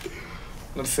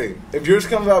 Let's see. If yours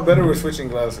comes out better, we're switching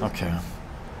glasses. Okay.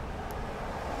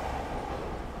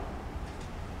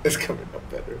 It's coming up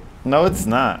better. No, it's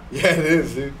not. Yeah, it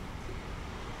is, dude.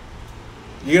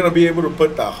 You're gonna be able to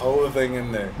put the whole thing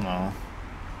in there. No.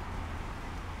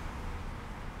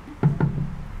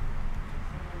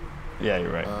 Yeah,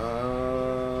 you're right.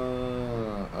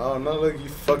 Oh no! Look, you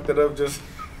fucked it up. Just.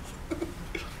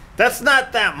 That's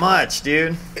not that much,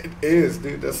 dude. It is,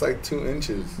 dude. That's like 2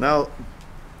 inches. No.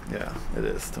 Yeah, it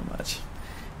is too much.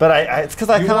 But it's because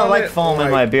I You kind of want like it, foam in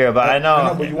like- my beer. But I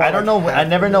but you know, want I don't like know. I half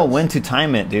never of know this. when to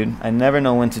time it, dude. I never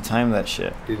know when to time that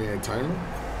shit. Do you need a timer?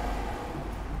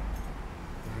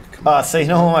 So you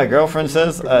know what my girlfriend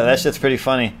says? That shit's pretty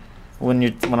funny. When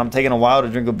I'm taking a while to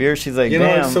drink a beer, she's like, You know,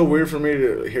 "Damn." it's so weird for me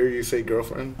to hear you say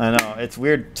girlfriend. I know it's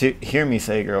weird to hear me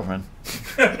say girlfriend.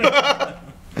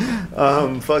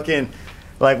 Fucking,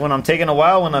 like when I'm taking a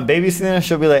while, when I'm babysitting,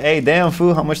 she'll be like, "Hey, damn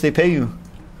fool, how much they pay you?"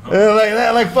 Like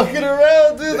that, like fucking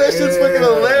around, dude. That shit's fucking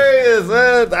Yeah. hilarious,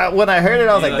 man. When I heard it,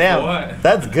 I was You're like, like, "Damn, what?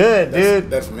 that's good, dude."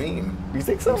 That's mean. You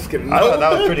think so? Just kidding. I thought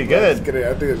that was pretty No, just good. kidding.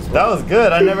 I think it's That was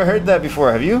good. I never heard that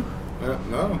before. Have you?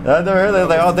 no. I've never heard that.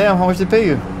 Like, oh damn, how much they pay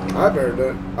you? I've heard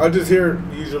that. I just hear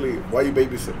usually why you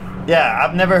babysit, Yeah,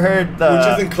 I've never heard. which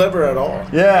isn't clever at all.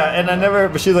 Yeah, and I never.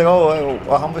 But she's like, "Oh,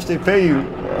 well, how much they pay you?"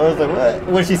 I was like, "What?"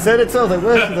 When she said it, so I was like,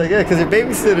 "What?" She's like, "Yeah, because you're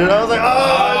babysitting." I was like,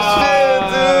 "Oh shit,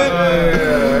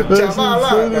 dude!" That shit's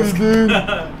funny, dude.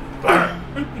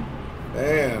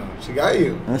 Damn, she got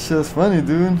you. That shit's funny,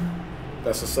 dude.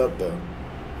 That's what's up, though.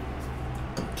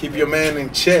 Keep your man in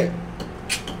check.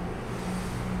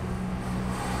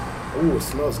 Ooh, it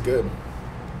smells good.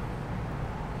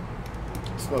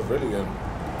 It smells really good.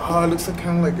 Oh, it looks like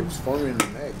kind of like it's forming in the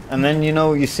neck. And then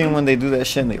you seen when they do that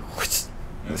shit and they,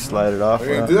 they slide it off. Are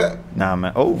you gonna do that? Nah,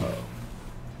 man. Oh,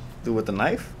 do it with the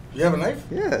knife? You have a knife?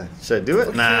 Yeah. Should I do it?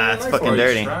 What Nah, kind of it's knife fucking are you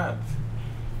dirty. Strapped.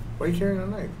 Why are you carrying a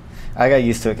knife? I got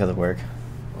used to it because of work.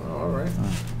 Oh, all right.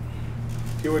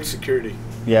 You work security.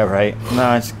 Yeah, right. No,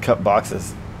 I just cut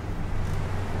boxes.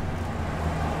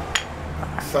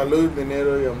 Salud,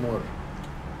 dinero y amor.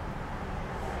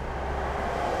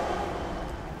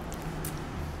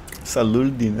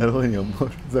 Salud, dinero y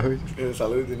amor. Is that what you Yeah,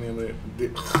 salud,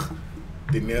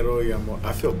 dinero y amor.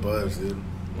 I feel buzzed, dude.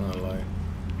 I'm not lying.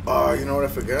 Oh, you know what I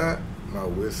forgot? My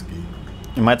whiskey.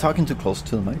 Am I talking too close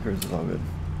to the mic or is it all good?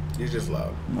 You're just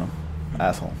loud. No.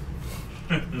 Asshole.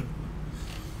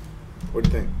 What do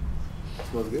you think?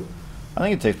 Smells good? I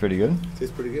think it tastes pretty good.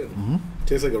 Tastes pretty good. Mm-hmm.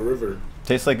 Tastes like a river.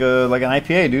 Tastes like an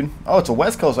IPA, dude. Oh, it's a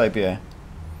West Coast IPA.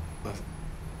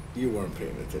 You weren't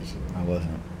paying attention. I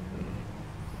wasn't.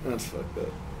 That's fucked up.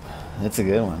 It's a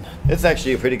good one. It's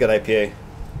actually a pretty good IPA.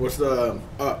 What's the,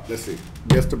 let's see.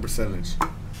 Guess the percentage.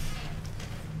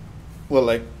 What,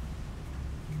 like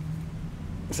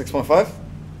 6.5?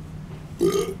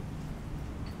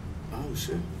 Oh,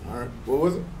 shit. All right. What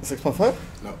was it? 6.5?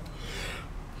 No.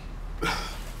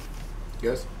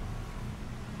 Guess.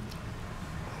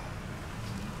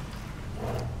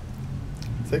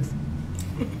 6?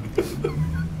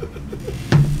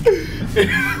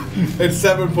 It's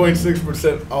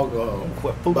 7.6% alcohol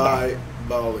by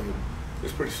volume.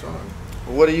 It's pretty strong.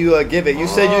 What do you give it? You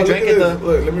said you look drank at it. this.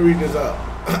 Look, let me read this out.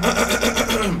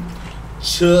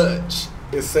 Church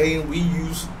is saying we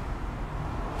use.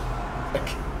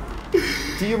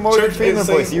 Do your Morgan Church Freeman is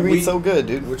saying voice. You read so good,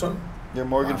 dude. Which one? Your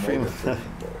Morgan My Freeman. voice.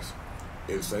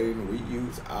 It's saying we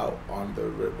use out on the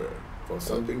river for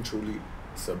something truly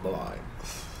sublime.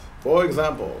 For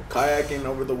example, kayaking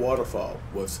over the waterfall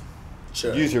was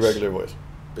church. Use your regular voice.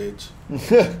 Bitch.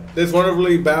 This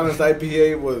wonderfully balanced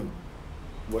IPA with,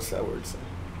 what's that word say?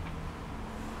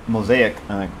 Mosaic,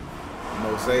 I think.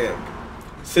 Mosaic.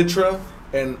 Citra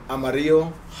and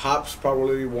Amarillo hops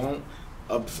probably won't.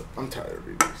 I'm tired of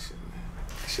reading this shit, man.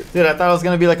 Shit. Dude, I thought it was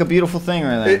gonna be like a beautiful thing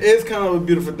right It there. is kind of a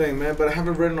beautiful thing, man, but I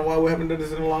haven't read in a while. We haven't done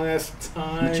this in a long ass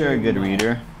time. But you're a good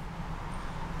reader.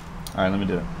 All right, let me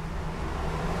do it.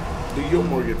 Do your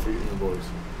Morgan Freeman voice.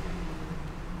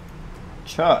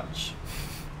 Church.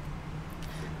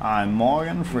 I'm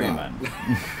Morgan Freeman. Was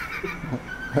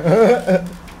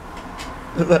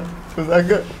that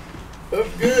good? That's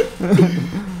good.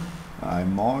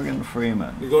 I'm Morgan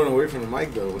Freeman. You're going away from the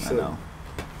mic, though. What's I up? know.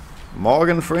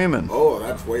 Morgan Freeman Oh,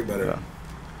 that's way better.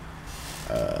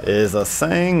 is a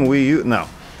saying we use. No.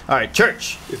 All right,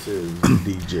 church. This is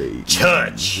DJ.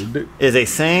 Church is a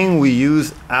saying we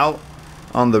use out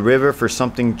on the river for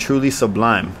something truly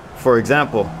sublime. For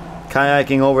example,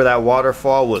 kayaking over that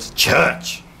waterfall was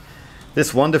church.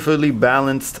 This wonderfully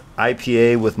balanced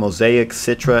IPA with Mosaic,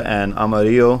 Citra, and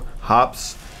Amarillo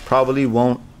hops probably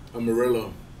won't.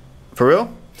 Amarillo. For real?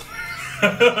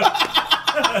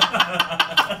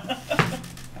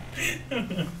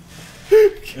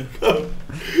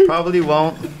 Probably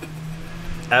won't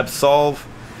absolve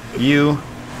you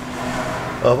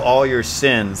of all your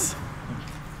sins,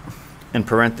 in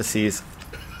parentheses,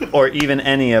 or even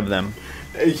any of them.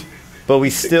 Hey, But we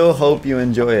still hope you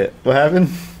enjoy it. What happened?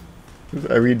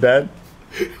 I read bad?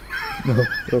 No.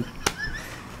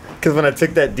 Because when I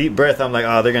took that deep breath, I'm like,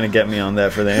 oh, they're going to get me on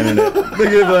that for the internet. Look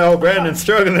at it, like, oh, Brandon's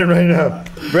struggling right now.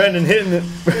 Brandon hitting it.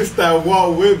 it's that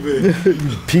Walt Whitman.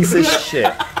 Piece of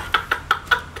shit.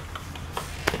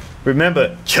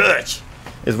 Remember, church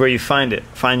is where you find it.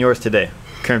 Find yours today.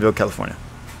 Kernville, California.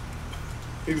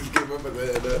 He just came up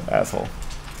with that. Asshole.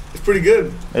 It's pretty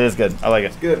good. It is good. I like it.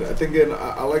 It's good. I think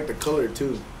I like the color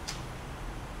too.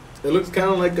 It looks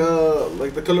kind of like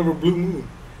the color of a blue moon.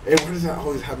 Hey, what does that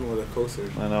always happen with a coaster?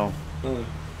 I know.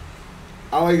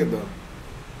 I like it though.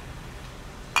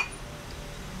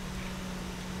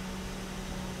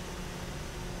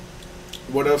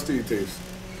 What else do you taste?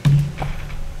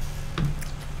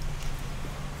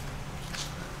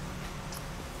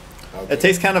 Okay. It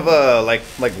tastes kind of like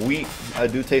wheat. I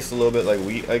do taste a little bit like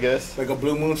wheat, I guess. Like a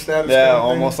blue moon status. Yeah, kind of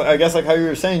almost. I guess like how you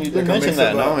were saying. You did like mention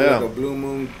that, no? Like Yeah. a blue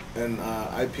moon and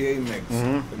IPA mix.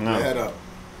 Mm-hmm. They No. had a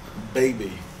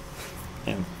baby.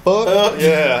 And fuck.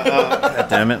 Yeah. God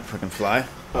damn it, fucking fly.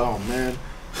 Oh man.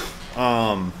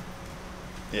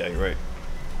 Yeah, you're right.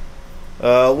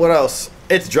 What else?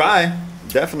 It's dry.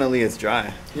 Definitely, it's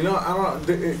dry. You know, I don't.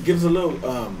 It gives a little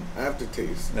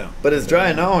aftertaste. Yeah. But it's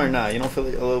dry now or not? You don't feel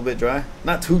it a little bit dry?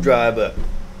 Not too dry, but.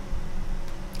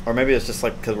 Or maybe it's just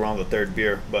like because we're on the third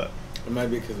beer, but. It might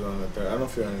be because we're on the third. I don't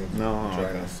feel any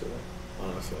dryness to it,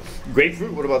 honestly.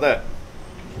 Grapefruit? What about that?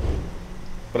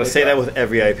 But Like I say that with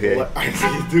every IPA. What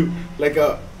I do, like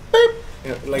a,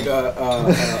 yeah, like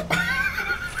a,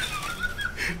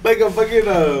 like a fucking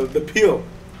the peel.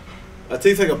 It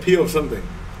tastes like a peel of something.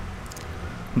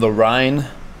 The rind.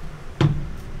 I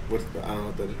don't know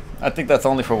what that is. I think that's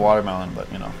only for watermelon,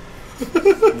 but you know.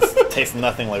 It tastes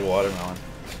nothing like watermelon.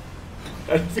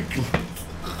 I think,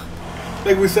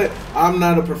 like we said, I'm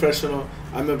not a professional.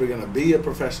 I'm never gonna be a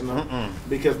professional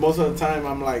because most of the time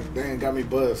I'm like, dang, got me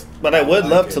buzzed. But I would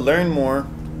like love it. to learn more,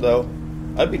 though.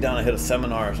 I'd be down to hit a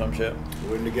seminar or some shit.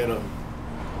 When to get them.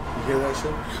 You hear that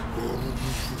shit?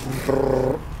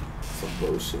 Some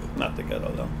bullshit. Not the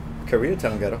ghetto, though.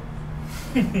 Koreatown ghetto.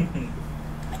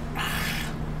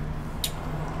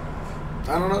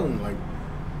 I don't know, like,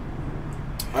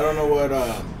 I don't know what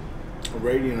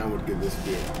rating I would give this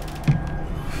beer.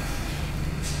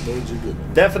 What would you give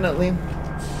it? Definitely,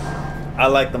 I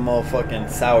like the motherfucking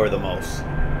sour the most.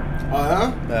 Oh,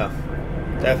 yeah? Yeah,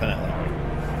 definitely.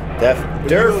 But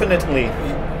Definitely.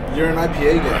 You're an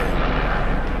IPA guy.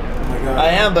 Oh my God. I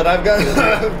am, but I've got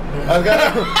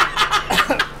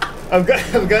I've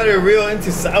got it real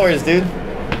into sours, dude.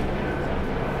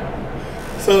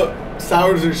 So,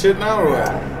 sours are shit now, or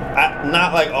what?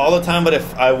 Not like all the time, but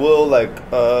if I will, like,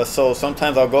 so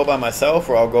sometimes I'll go by myself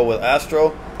or I'll go with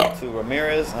Astro. to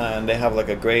Ramirez, and they have like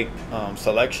a great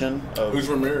selection of. Who's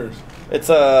Ramirez? It's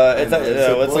a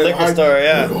liquor store,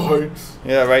 yeah.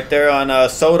 Yeah, right there on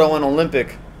Soto and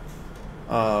Olympic.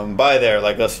 By there,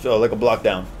 like a block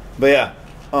down. But yeah,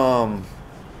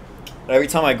 every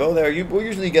time I go there, we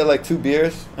usually get like 2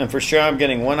 beers, and for sure I'm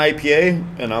getting 1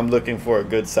 IPA, and I'm looking for a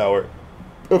good sour.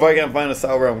 If I can't find a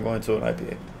sour, I'm going to an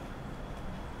IPA.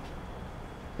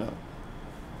 No.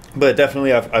 But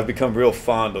definitely, I've become real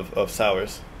fond of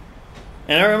sours.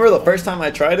 And I remember the first time I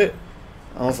tried it,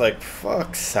 I was like,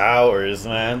 fuck sours,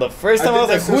 man. The first time I was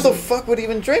like, who the fuck would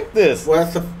even drink this? Well,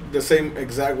 that's the same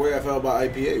exact way I felt about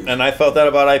IPAs. And I felt that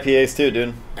about IPAs too,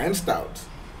 dude. And stouts.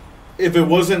 If it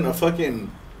wasn't a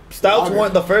fucking... Stouts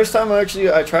weren't... The first time I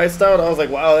tried stout, I was like,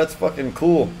 wow, that's fucking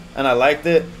cool. And I liked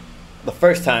it the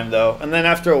first time, though. And then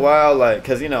after a while, like...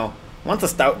 Because, you know, once a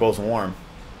stout goes warm,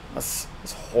 it's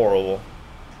horrible.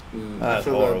 I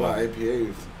feel that about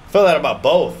IPAs. I feel that about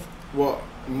both. Well...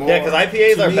 Yeah, because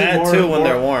IPAs are bad too when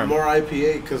they're warm. More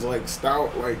IPA, because like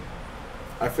stout, like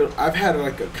I feel I've had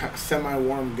like a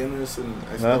semi-warm Guinness and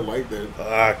I still like it.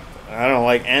 I don't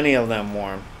like any of them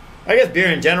warm. I guess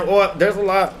beer in general. Well, there's a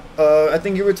lot. I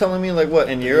think you were telling me like what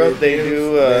in Europe they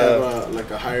do. They have like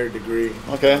a higher degree.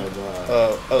 Okay.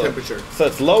 Of temperature. So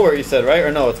it's lower, you said, right?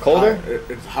 Or no, it's colder.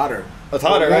 It's hotter. It's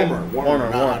hotter, warmer, right? Warmer,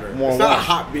 not hotter. It's not a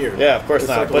hot beer. Yeah, of course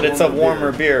not. Like but it's a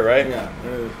warmer beer, right? Yeah.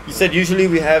 You said usually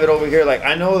we have it over here. Like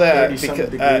I know that because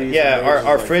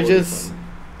our fridges,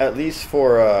 at least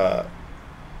for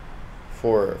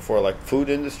like food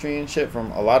industry and shit,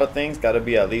 from a lot of things, got to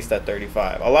be at least at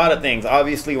 35. A lot of things.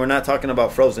 Obviously, we're not talking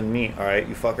about frozen meat. All right,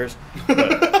 you fuckers. But,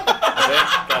 okay?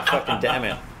 God fucking damn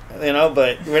it. You know,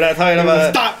 but we're not talking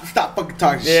about... Stop fucking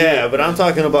talking shit. Yeah, but I'm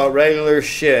talking about regular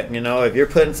shit, you know. If you're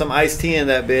putting some iced tea in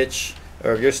that bitch,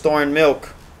 or if you're storing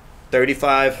milk,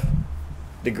 35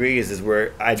 degrees is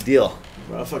where ideal.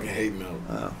 Bro, I fucking hate milk.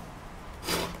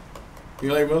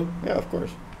 You like milk? Yeah, of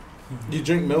course. You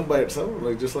drink milk by itself?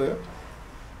 Like, just like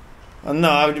that? No,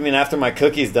 I mean after my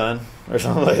cookie's done, or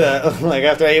something like that. Like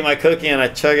after I eat my cookie and I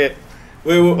chug it.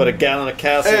 Wait, with a gallon of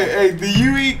Castle. Hey, do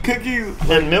you eat cookies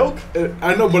and milk?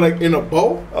 I know, but like in a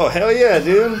bowl? Oh hell yeah,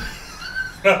 dude!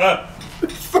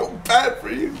 It's so bad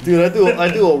for you, dude.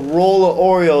 I do a roll of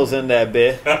Oreos in that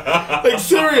bit. Like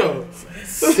cereal.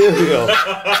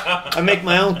 I make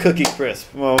my own cookie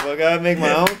crisp, motherfucker. I make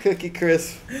my own cookie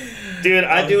crisp, dude.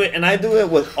 I do it, and I do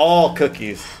it with all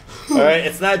cookies. All right,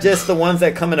 it's not just the ones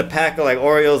that come in a pack of like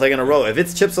Oreos, like in a row. If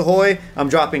it's Chips Ahoy, I'm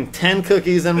dropping 10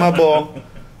 cookies in my bowl.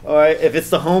 All right, if it's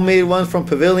the homemade ones from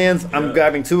Pavilions, I'm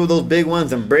grabbing 2 of those big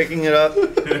ones and breaking it up.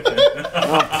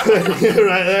 I'm putting it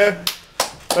right there.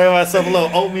 Make myself a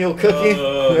little oatmeal cookie.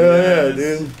 Yeah,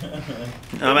 dude.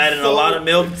 I'm adding a lot of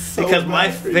milk because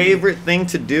my favorite thing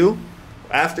to do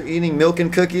after eating milk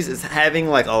and cookies is having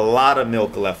like a lot of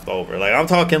milk left over. Like I'm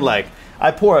talking like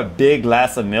I pour a big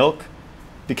glass of milk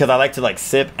because I like to like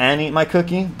sip and eat my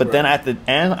cookie. But then at the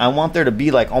end, I want there to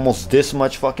be like almost this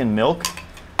much fucking milk.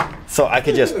 So I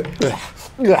could just, and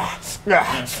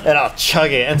I'll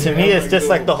chug it. And to me, it's just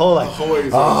like the whole like,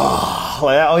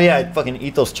 oh yeah, I fucking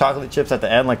eat those chocolate chips at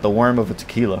the end like the worm of a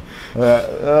tequila.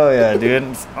 Oh yeah,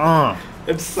 dude.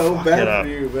 It's so bad for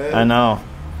you, man. I know.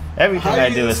 Everything I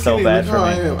do is so bad for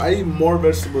me. I eat more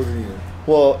vegetables than you.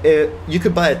 Well, you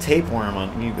could buy a tapeworm on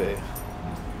eBay.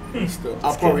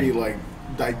 I'll probably like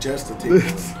digest the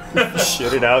tapeworm.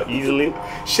 Shit it out easily.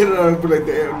 Shit it out, but like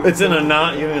it's in a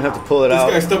knot. You don't even have to pull it out.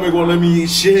 This guy's stomach won't let me eat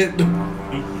shit.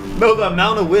 No, the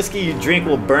amount of whiskey you drink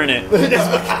will burn it. Dude,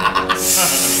 I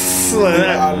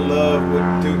love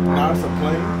it, dude. Now it's a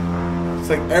plane. It's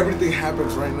like everything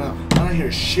happens right now. I don't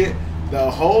hear shit the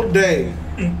whole day,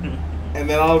 and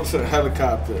then all of a sudden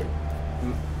helicopter.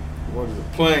 What is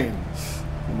it? Plane.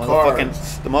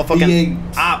 The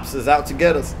motherfucking ops is out to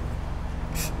get us.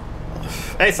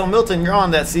 Hey, so Milton, you're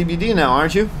on that CBD now,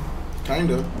 aren't you?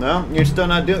 Kinda. No, you're still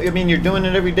not doing. I mean, you're doing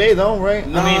it every day though, right?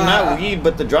 No, I mean, not weed,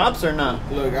 but the drops are not.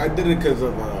 Look, I did it because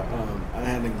of I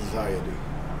had anxiety.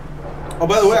 Oh,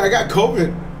 by the way, I got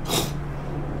COVID.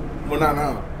 Well, not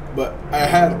now, but I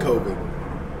had COVID.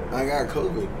 I got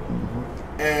COVID,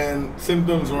 and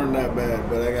symptoms weren't that bad,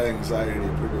 but I got anxiety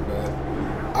pretty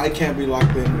bad. I can't be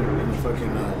locked in the fucking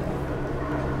in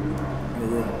the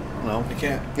room. No, I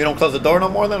can't. You don't close the door no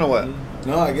more, then, or what?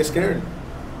 No, I get scared.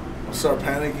 I start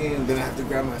panicking, and then I have to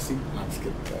grab my seat. No, I'm just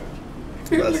kidding.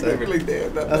 I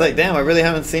was like, damn, I really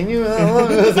haven't seen you. I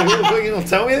was like, you don't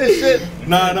tell me this shit.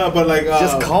 No, but like,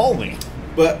 just call me.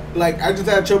 But like, I just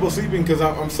had trouble sleeping because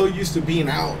I'm so used to being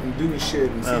out and doing shit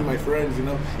and seeing my friends, you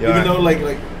know. Even though like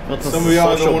some of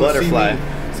y'all don't want to see me.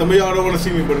 Some of y'all don't want to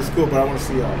see me, but it's cool. But I want to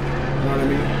see y'all. You know what I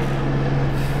mean?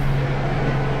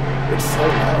 It's so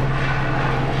loud.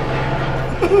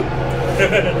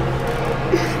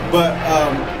 But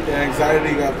yeah,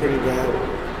 anxiety got pretty bad.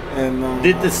 And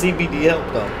Did the CBD help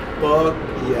though? fuck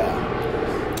yeah.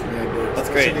 Yeah, it did. That's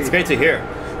great. It's great to hear.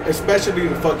 Especially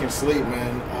the fucking sleep,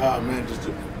 man. Ah, man, just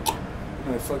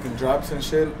fucking drops and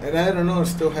shit. And I don't know, it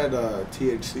still had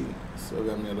THC. So it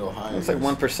got me a little high. It's like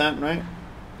 1%, right?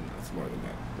 It's more than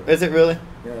that. Is it really?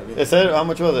 Yeah, it It is. said how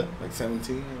much was it? Like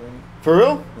 17. For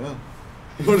real? Yeah.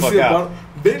 You want to Fuck see a out. bottle?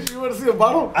 Bitch, you want to see a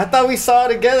bottle? I thought we saw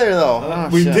it together though. Oh,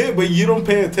 We shit. did, but you don't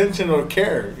pay attention or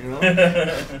care, you know?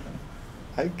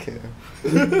 I care.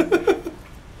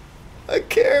 I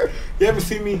care. You haven't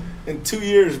seen me in 2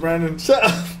 years, Brandon. Shut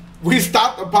up. We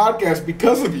stopped the podcast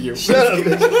because of you. Shut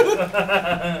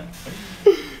up.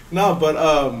 No, but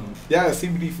yeah,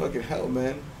 CBD fucking hell,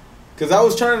 man. Cause I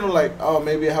was trying to like, oh,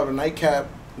 maybe I have a nightcap,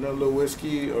 you know, a little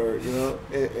whiskey, or you know,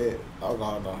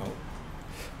 alcohol don't help.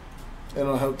 It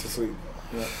don't help to sleep.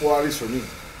 You know? Well, at least for me,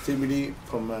 CBD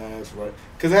put my ass right.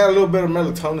 Cause I had a little bit of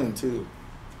melatonin too.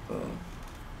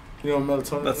 You know what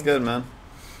melatonin? That's is? good, man.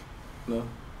 No.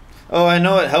 Oh, I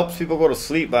know it helps people go to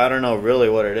sleep, but I don't know really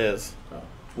what it is.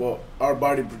 Well, our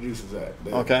body produces that.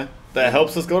 Okay. That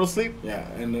helps us go to sleep? Yeah,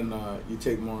 and then you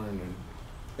take more, and then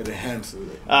it enhances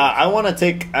it. I want to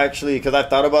take, actually, because I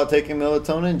thought about taking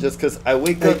melatonin just because I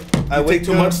wake Hey, up. I you wake take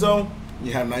too up, much though,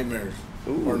 you have nightmares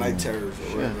Ooh. or night terrors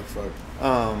or whatever the fuck.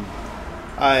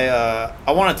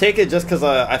 I want to take it just because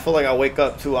I feel like I wake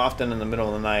up too often in the middle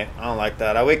of the night. I don't like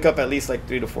that. I wake up at least like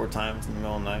 3 to 4 times in the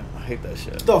middle of the night. I hate that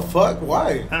shit. What the fuck?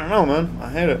 Why? I don't know, man. I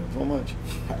hate it so much.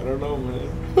 I don't know, man.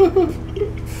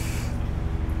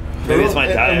 Maybe it's my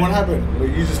and, diet. And what happened?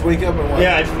 Like, you just wake up and what?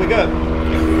 Yeah, I just wake up.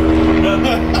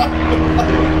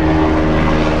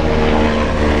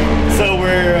 So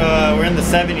we're in the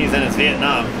 70s and it's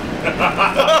Vietnam.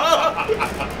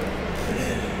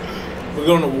 We're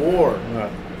going to war.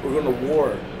 We're going to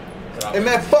war. Hey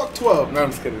man, fuck 12. No,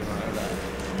 I'm just kidding. No.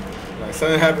 Like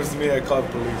something happens to me, I call the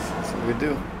police. That's what we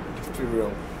do. It's pretty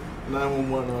real.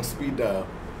 911 on speed dial.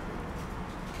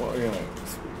 Well, you know,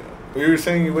 speed dial. But you were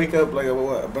saying you wake up like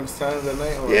what, a bunch of times at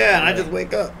night? Or Yeah, and I just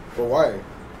wake up. But why?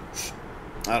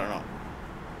 I don't know.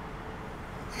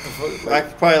 Like,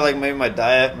 I probably like maybe my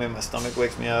diet, maybe my stomach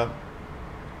wakes me up.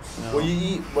 You know? well,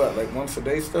 you eat what, like once a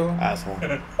day still? Asshole.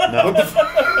 What No.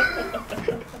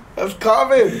 the That's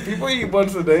common. People eat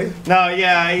once a day. No,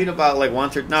 yeah, I eat about like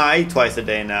once or no, I eat twice a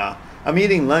day now. I'm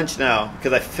eating lunch now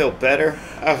because I feel better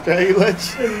after I eat lunch.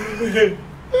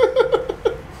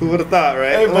 Who would have thought,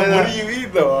 right? Hey, but what do you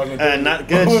eat though on a day? Not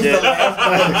good What was shit. the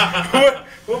last time-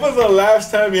 what was the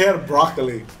last time you had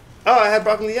broccoli? Oh, I had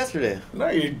broccoli yesterday. No,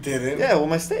 you didn't. Yeah, with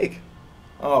my steak.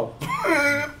 Oh,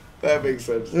 that makes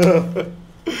sense.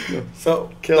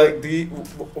 So, Kill like, it. do you,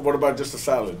 what about just a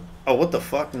salad? Oh, what the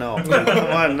fuck? No. Come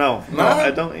on, no. No, Nah? I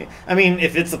don't eat. I mean,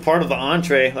 if it's a part of the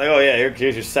entree, like, oh yeah,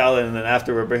 here's your salad, and then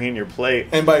after we're bringing your plate.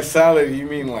 And by salad, you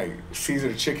mean like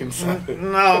Caesar chicken salad?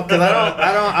 No, because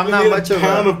I'm You not need much a of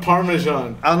pound a. of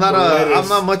Parmesan. I'm not with lettuce. I'm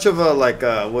not much of a like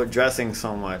what dressing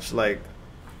so much like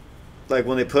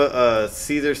when they put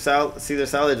Caesar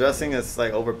salad dressing, it's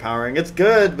like overpowering. It's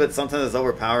good, but sometimes it's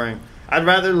overpowering. I'd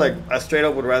rather like I straight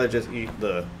up would rather just eat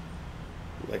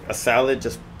like a salad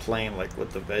just plain like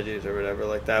with the veggies or whatever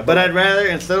like that. But I'd rather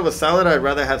instead of a salad, I'd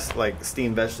rather have like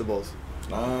steamed vegetables.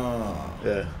 Ah,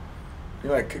 Yeah,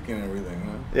 you like cooking everything,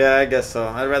 huh? yeah, I guess so.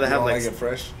 I'd rather You have don't like. like it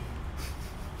fresh.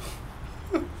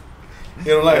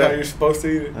 You don't like how you're supposed to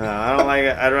eat it. No, I don't like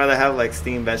it. I'd rather have like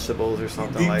steamed vegetables or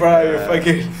something Deep like fry that. your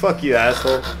fucking- Fuck you,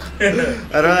 asshole.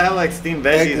 I'd rather have like steamed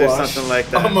veggies Egg or wash something like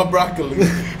that. on my broccoli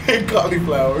and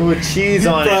cauliflower. With cheese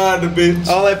Deep on it. fry the bitch.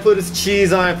 All I put is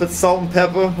cheese on it. Put salt and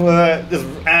pepper. Just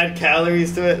add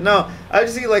calories to it. No, I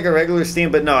just eat like a regular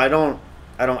steam. But no, I don't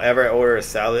ever order a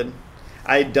salad.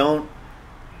 I don't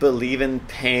believe in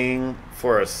paying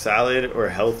for a salad or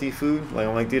healthy food. Like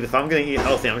I'm like, dude, if I'm gonna eat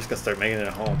healthy, I'm just gonna start making it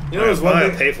at home. You know what's I'm one gonna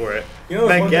thing- pay for it. You know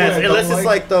what's I one thing guess I don't unless it's like?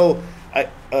 like though,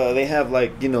 they have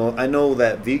like I know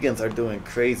that vegans are doing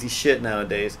crazy shit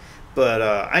nowadays. But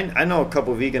I know a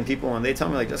couple vegan people, and they tell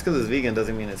me like just because it's vegan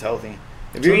doesn't mean it's healthy.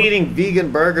 If you're True. eating vegan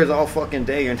burgers all fucking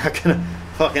day, you're not gonna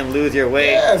fucking lose your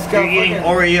weight. Yeah, it's If you're got eating fucking-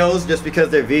 Oreos just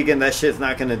because they're vegan, that shit's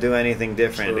not gonna do anything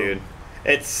different, True. dude.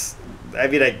 It's, I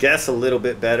mean, I guess a little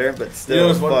bit better, but You still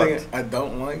know, it's one fucked. thing I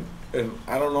don't like, and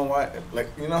I don't know why. Like,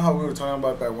 you know how we were talking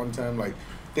about that one time, like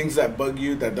things that bug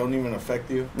you that don't even affect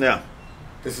you. Yeah.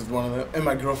 This is one of them, and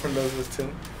my girlfriend does this too.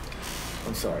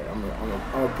 I'm sorry, I'm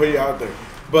gonna put you out there,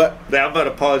 but Yeah, I'm about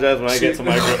to apologize when I get to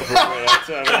my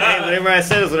girlfriend. Hey, whatever I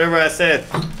said is whatever I said.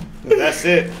 That's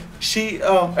it. she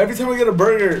every time we get a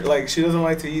burger, like she doesn't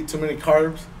like to eat too many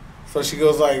carbs, so she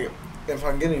goes like, if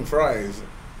I'm getting fries,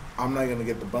 I'm not gonna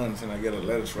get the buns and I get a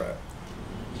lettuce wrap.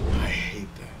 I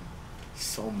hate that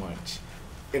so much.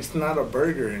 It's not a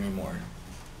burger anymore.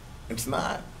 It's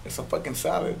not. It's a fucking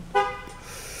salad.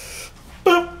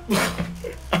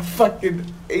 I fucking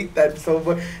ate that so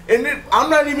much. And I'm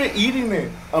not even eating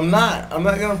it. I'm not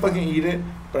gonna fucking eat it.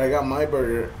 But I got my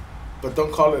burger. But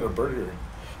don't call it a burger.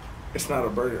 It's not a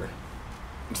burger.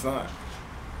 It's not.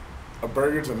 A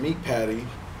burger's a meat patty,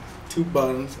 2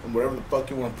 buns, and whatever the fuck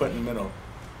you want to put in the middle.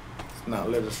 It's not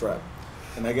lettuce wrap.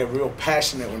 And I get real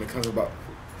passionate when it comes about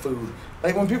food.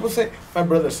 Like when people say, my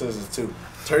brother says this too.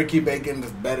 Turkey bacon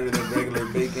is better than regular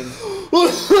bacon. Who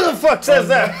the fuck says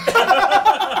that?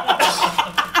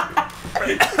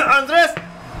 Andres,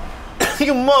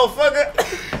 you motherfucker.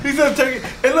 He said turkey.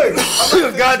 Hey, look. You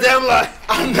a goddamn lie.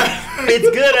 It's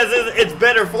good as it's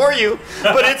better for you,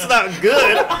 but it's not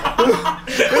good.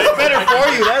 It's better for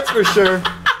you, that's for sure.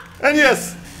 And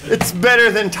yes, it's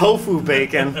better than tofu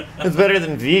bacon. It's better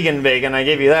than vegan bacon. I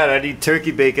give you that. I'd eat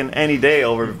turkey bacon any day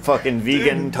over fucking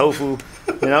vegan tofu,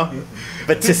 you know?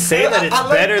 But to say that it's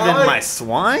better than my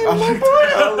swine? I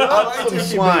like some turkey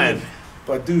swine. bacon.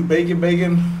 But dude,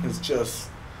 bacon is just...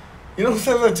 You know who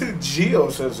says that too?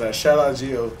 Gio says that. Shout out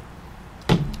Gio.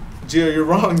 Gio, you're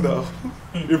wrong though.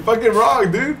 You're fucking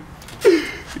wrong, dude.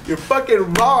 You're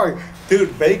fucking wrong.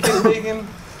 Dude, bacon.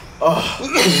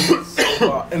 Oh, so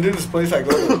wrong. And dude, this place I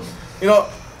go to, you know,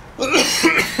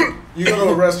 you go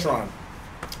to a restaurant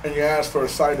and you ask for a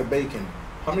side of bacon.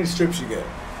 How many strips you get?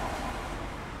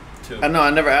 2. I know, I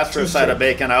never asked for 2 a side of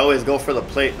strips. bacon. I always go for the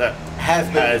plate that Has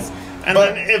bacon. And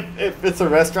But- then if it's a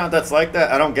restaurant that's like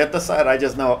that, I don't get the side. I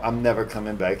just know I'm never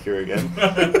coming back here again.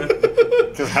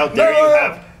 Because how dare you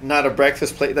have not a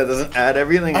breakfast plate that doesn't add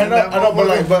everything? I in know,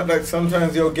 that but like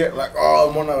sometimes you'll get like,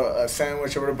 oh, I want a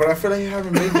sandwich or whatever, but I feel like you're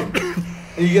having bacon.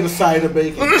 And you get a side of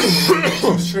bacon,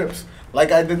 2 strips.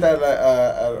 Like I did that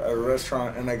at a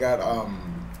restaurant, and I got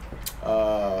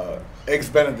eggs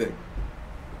Benedict,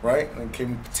 right? And it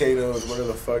came with potatoes, whatever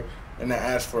the fuck, and I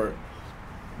asked for it.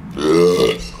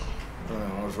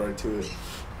 I was right to it.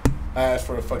 I asked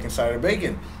for a fucking side of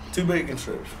bacon, 2 bacon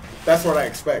strips. That's what I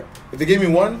expect. If they gave me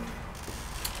 1,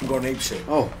 I'm going ape shit.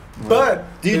 Oh, But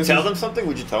do you tell them something?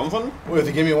 Would you tell them something? Wait, if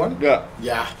they give me 1? Yeah.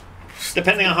 Yeah.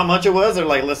 Depending on how much it was, or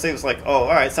like, let's say it was like, oh, all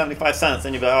right, 75 cents,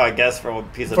 and you'd be like, oh, I guess for a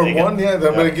piece of For bacon. 1, yeah,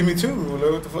 they're gonna give me 2.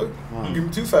 What the fuck? Give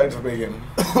me 2 sides of bacon.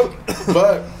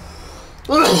 But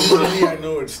usually I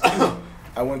know it's 2.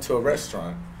 I went to a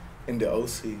restaurant in the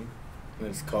OC, and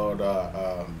it's called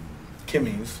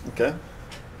Kimmy's. Okay.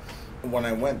 When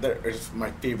I went there, it's my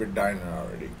favorite diner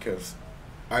already because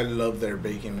I love their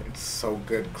bacon. It's so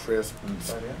good, crisp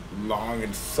and long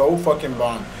and so fucking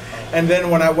bomb. And then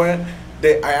when I went,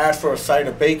 I asked for a side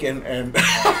of bacon, and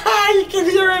you can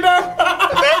hear it now.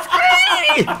 That's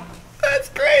crazy! That's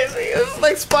crazy. It's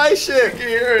like spy shit.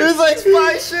 It's like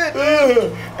spy shit.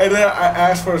 And then I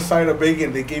asked for a side of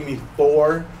bacon. They gave me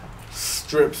 4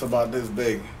 strips about this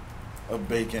big of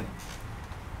bacon.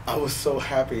 I was so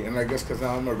happy, and I guess because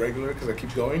now I'm a regular, because I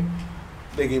keep going,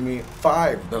 they gave me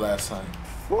 5 the last time.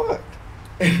 What?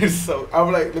 And it's so, I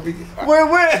was like, let me.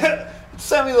 Where?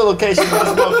 Send me the location of this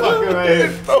motherfucker right here.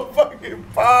 It's so fucking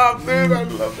bomb, dude. I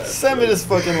love that. Send me this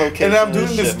fucking location. And I'm of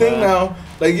doing this shit, thing man. now.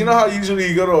 Like, you know how usually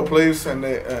you go to a place and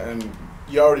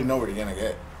you already know what you're gonna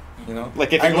get. You know?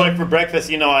 Like if you're going for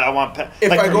breakfast, you know I want. If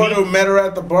like I for go me- to a Metter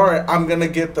at the bar, I'm gonna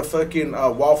get the fucking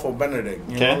waffle Benedict.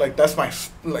 You know, Okay. like that's my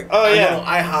like. Oh, I yeah. go to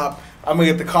IHOP, I'm gonna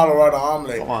get the Colorado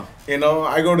omelet. Come on. You know,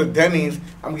 I go to Denny's,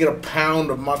 I'm gonna get a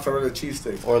pound of mozzarella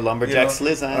cheesesteak. Or lumberjack you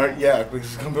know? slizzing. Or, yeah,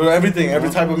 because everything,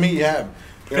 every type of meat you have.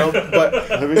 You know, but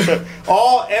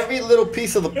every little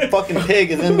piece of the fucking pig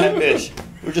is in that bitch.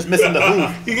 We're just missing the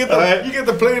hoof. you get the Alright. you get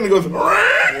the plane and it goes.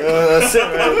 That's it,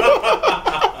 man.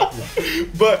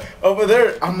 But over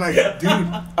there, I'm like, dude,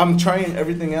 I'm trying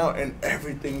everything out, and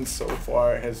everything so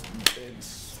far has been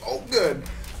so good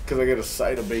because I get a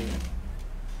side of bacon.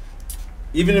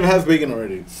 Even if it has bacon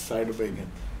already, it's a side of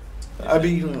bacon. I've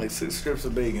been eating like 6 strips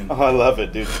of bacon. Oh, I love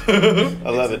it, dude. I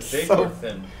love it. Thick So- or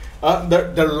thin?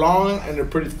 They're long and they're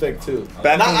pretty thick too.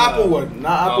 Back not when,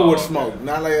 Applewood okay. smoke,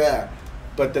 not like that.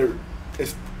 But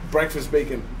it's breakfast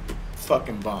bacon,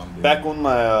 fucking bomb, dude. Back when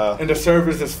my And the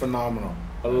service is phenomenal.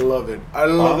 I love it. I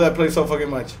love that place so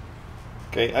fucking much.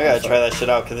 okay, I gotta try that shit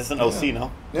out because it's an OC,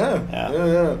 no? Yeah, Yeah.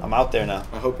 yeah. I'm out there now.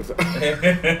 I hope it's.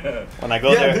 When I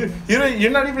go Yeah, there, dude,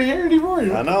 you're not even here anymore.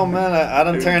 I know, man. I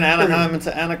done turned Anaheim into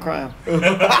Anacrime.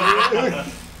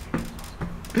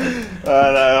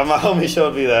 My homie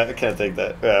showed me that. I can't take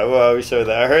that. Yeah, well, we showed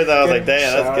that. I heard that. I was like,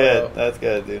 damn, that's Shout good. out. That's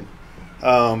good, dude.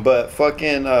 But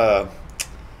fucking,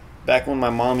 back when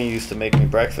my mommy used to make me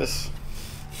breakfast,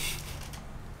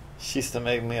 She used to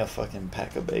make me a fucking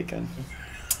pack of bacon.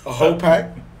 A whole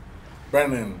pack?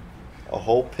 Brandon. A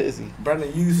whole pizzy.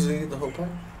 Brandon, you used to eat the whole pack?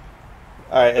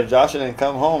 Alright, if Joshua didn't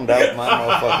come home, that was my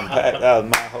motherfucking pack. That was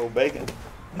my whole bacon.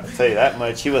 I'll tell you that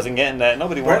much. He wasn't getting that.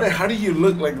 Nobody wanted. Brandon, how do you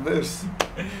look like this?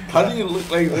 How do you look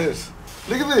like this?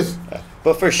 Look at this.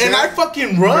 But for sure. And I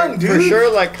fucking run, dude. For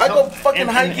sure, like. I go fucking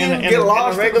hiking and get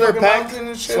lost in a regular in the pack, mountain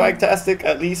and shit. Swagtastic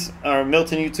at least, or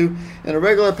Milton, you too. In a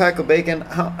regular pack of bacon,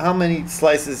 how many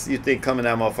slices you think come in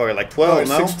that motherfucker? Like 12,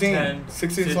 no? 16.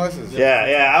 16 slices.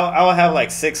 Yeah. I would have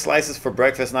like 6 slices for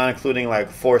breakfast, not including like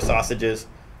 4 sausages,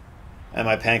 and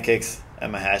my pancakes,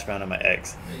 and my hash brown, and my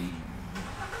eggs.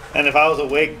 And if I was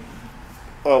awake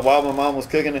while my mom was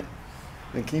cooking it,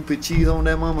 then can you put cheese on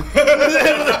that, mama?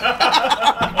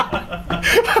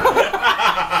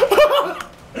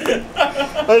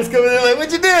 I was coming in like,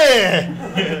 what you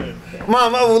doing?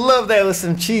 Mom, I would love that with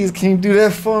some cheese. Can you do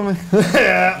that for me?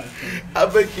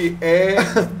 I make you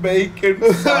eggs,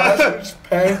 bacon, sausage,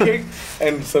 pancake,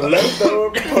 and some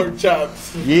leftover pork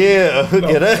chops. Yeah, hook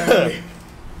it up.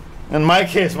 In my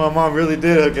case, my mom really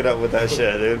did hook it up with that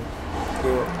shit, dude.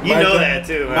 You know that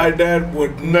too, man. My dad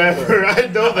would never. I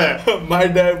know that. My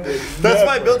dad would That's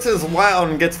why Milton is wild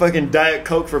and gets fucking Diet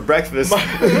Coke for breakfast.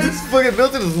 This fucking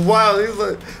Milton is wild. He's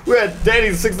like, we're at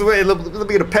Danny's 6 away. Let me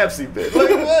get a Pepsi, bitch.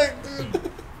 Like, what?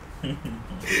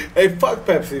 Hey, fuck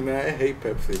Pepsi, man. I hate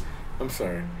Pepsi. I'm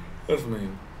sorry. That's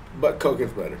mean. But Coke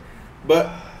is better.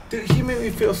 But, dude, he made me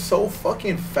feel so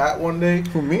fucking fat one day.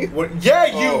 Who, me? Yeah,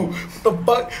 you. The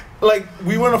fuck. Like,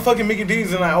 we went to fucking Mickey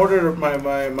D's and I ordered my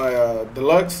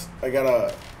deluxe. I got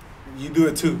a. You do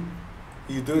it too.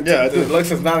 You do it too. Yeah, I The do.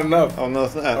 deluxe is not enough. Oh, no,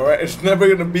 it's not. All right, it's never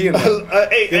gonna be enough.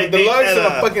 Hey, the deluxe and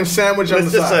a fucking sandwich on the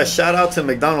let's just side. shout out to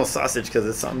McDonald's sausage because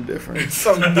it's something different. It's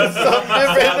something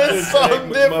It's something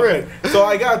different. So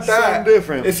I got that. Something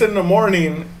different. It's in the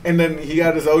morning, and then he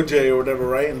got his OJ or whatever,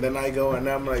 right? And then I go and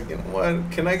I'm like, you know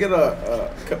what? Can I get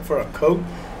a cup for a Coke?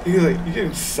 He's like, you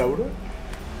getting soda?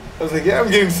 I was like, yeah, I'm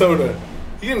getting soda.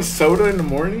 You getting soda in the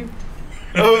morning?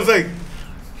 I was like,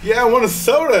 yeah, I want a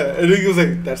soda. And he was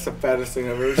like, that's the fattest thing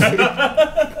I've ever seen. And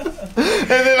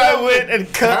then I went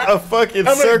and cut a fucking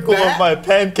I'm like, circle that? of my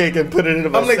pancake and put it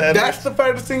into my I'm like, sandwich. that's the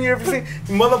fattest thing you ever seen?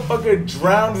 Motherfucker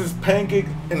drowns his pancake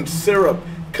in syrup,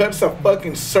 cuts a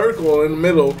fucking circle in the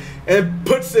middle, and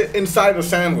puts it inside a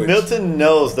sandwich. Milton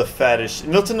knows the fattest.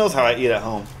 Milton knows how I eat at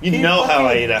home. You know how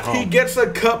I eat at home. He gets a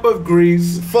cup of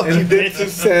grease Fucking and dips bitch. a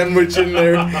sandwich in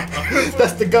there.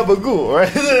 That's the gabagool,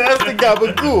 right? That's the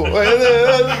gabagool. Right?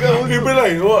 That's the He'd gabagool. be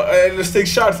like, well, let's take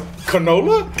shots.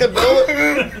 Canola?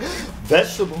 Canola.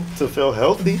 Vegetable to feel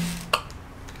healthy.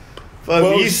 Fuck,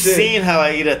 Well, you've shit. seen how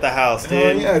I eat at the house, dude.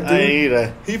 Hell yeah, dude. I eat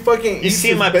a. He fucking You eats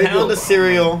seen his my bagel. pound of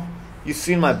cereal. You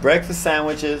seen my breakfast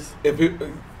sandwiches.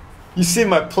 You see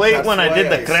my plate That's when I did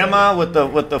why the I crema with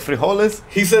the frijoles?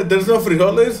 He said, there's no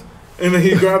frijoles? And then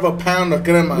he grabbed a pound of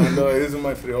crema and they're like, these are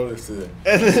my frijoles today.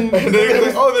 And then, And then he's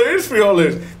like, oh, there is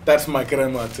frijoles. That's my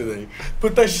crema today.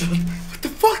 Put that shit. What the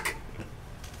fuck?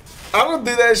 I don't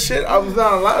do that shit. I was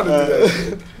not allowed to do that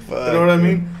shit. You know what I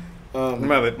mean?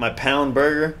 remember my pound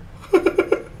burger? I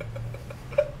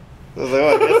was like,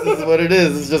 oh, I guess this is what it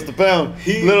is. It's just a pound.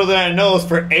 Little did I know it's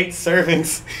for 8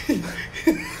 servings.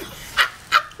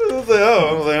 I was like,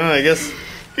 oh, I guess.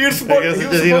 He was supposed, guess he it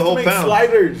was just eat a supposed whole to make pound.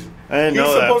 sliders. I didn't He was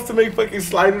know that. supposed to make fucking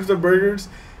sliders of burgers.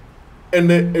 And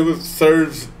then it was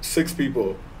serves 6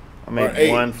 people. I made or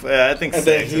 8. one. I think And 6.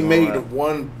 then he is made more.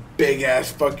 one big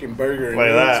ass fucking burger. And Like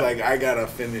he was that. like, I gotta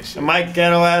finish it. And my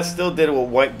ghetto ass still did it with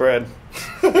white bread.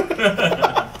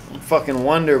 Fucking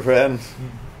Wonder Bread.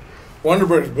 Wonder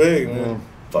Bread's big, man. Yeah.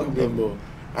 Fuck Bimbo.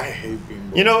 I hate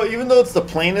Bimbo. You know, even though it's the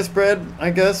plainest bread, I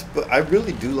guess, but I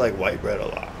really do like white bread a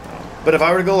lot. But if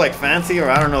I were to go like fancy, or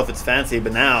I don't know if it's fancy,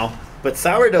 but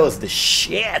sourdough is the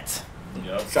shit.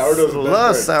 Yep. Sourdough's the best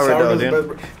Love bread. sourdough, Sourdough's the dude. best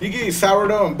bread. You can eat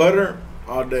sourdough and butter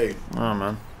all day. Oh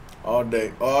man. All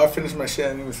day. Oh, I finished my shit. I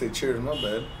didn't even say cheers. My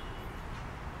bad.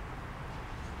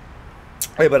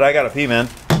 Hey, but I gotta pee, man.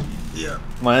 Yeah.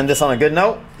 Wanna end this on a good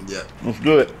note? Yeah. Let's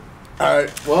do it. All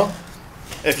right. Well,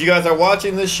 If you guys are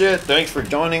watching this shit, thanks for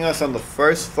joining us on the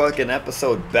first fucking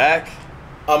episode back.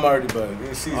 I'm already buzzed.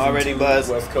 It's season Already 2, buzzed.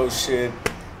 West Coast shit.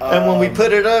 And when we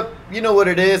put it up, you know what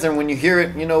it is, and when you hear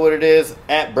it, you know what it is.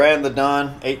 At Brand the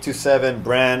Don 827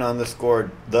 Brand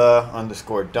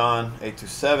 _ Don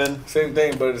 827. Same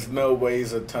thing, but it's no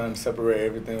ways a ton. Separate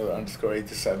everything with _ 8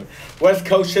 to 7. West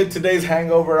Coast shit. Today's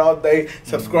hangover all day.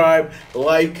 Subscribe,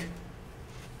 like.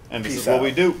 And this Peace is what out.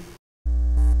 we do.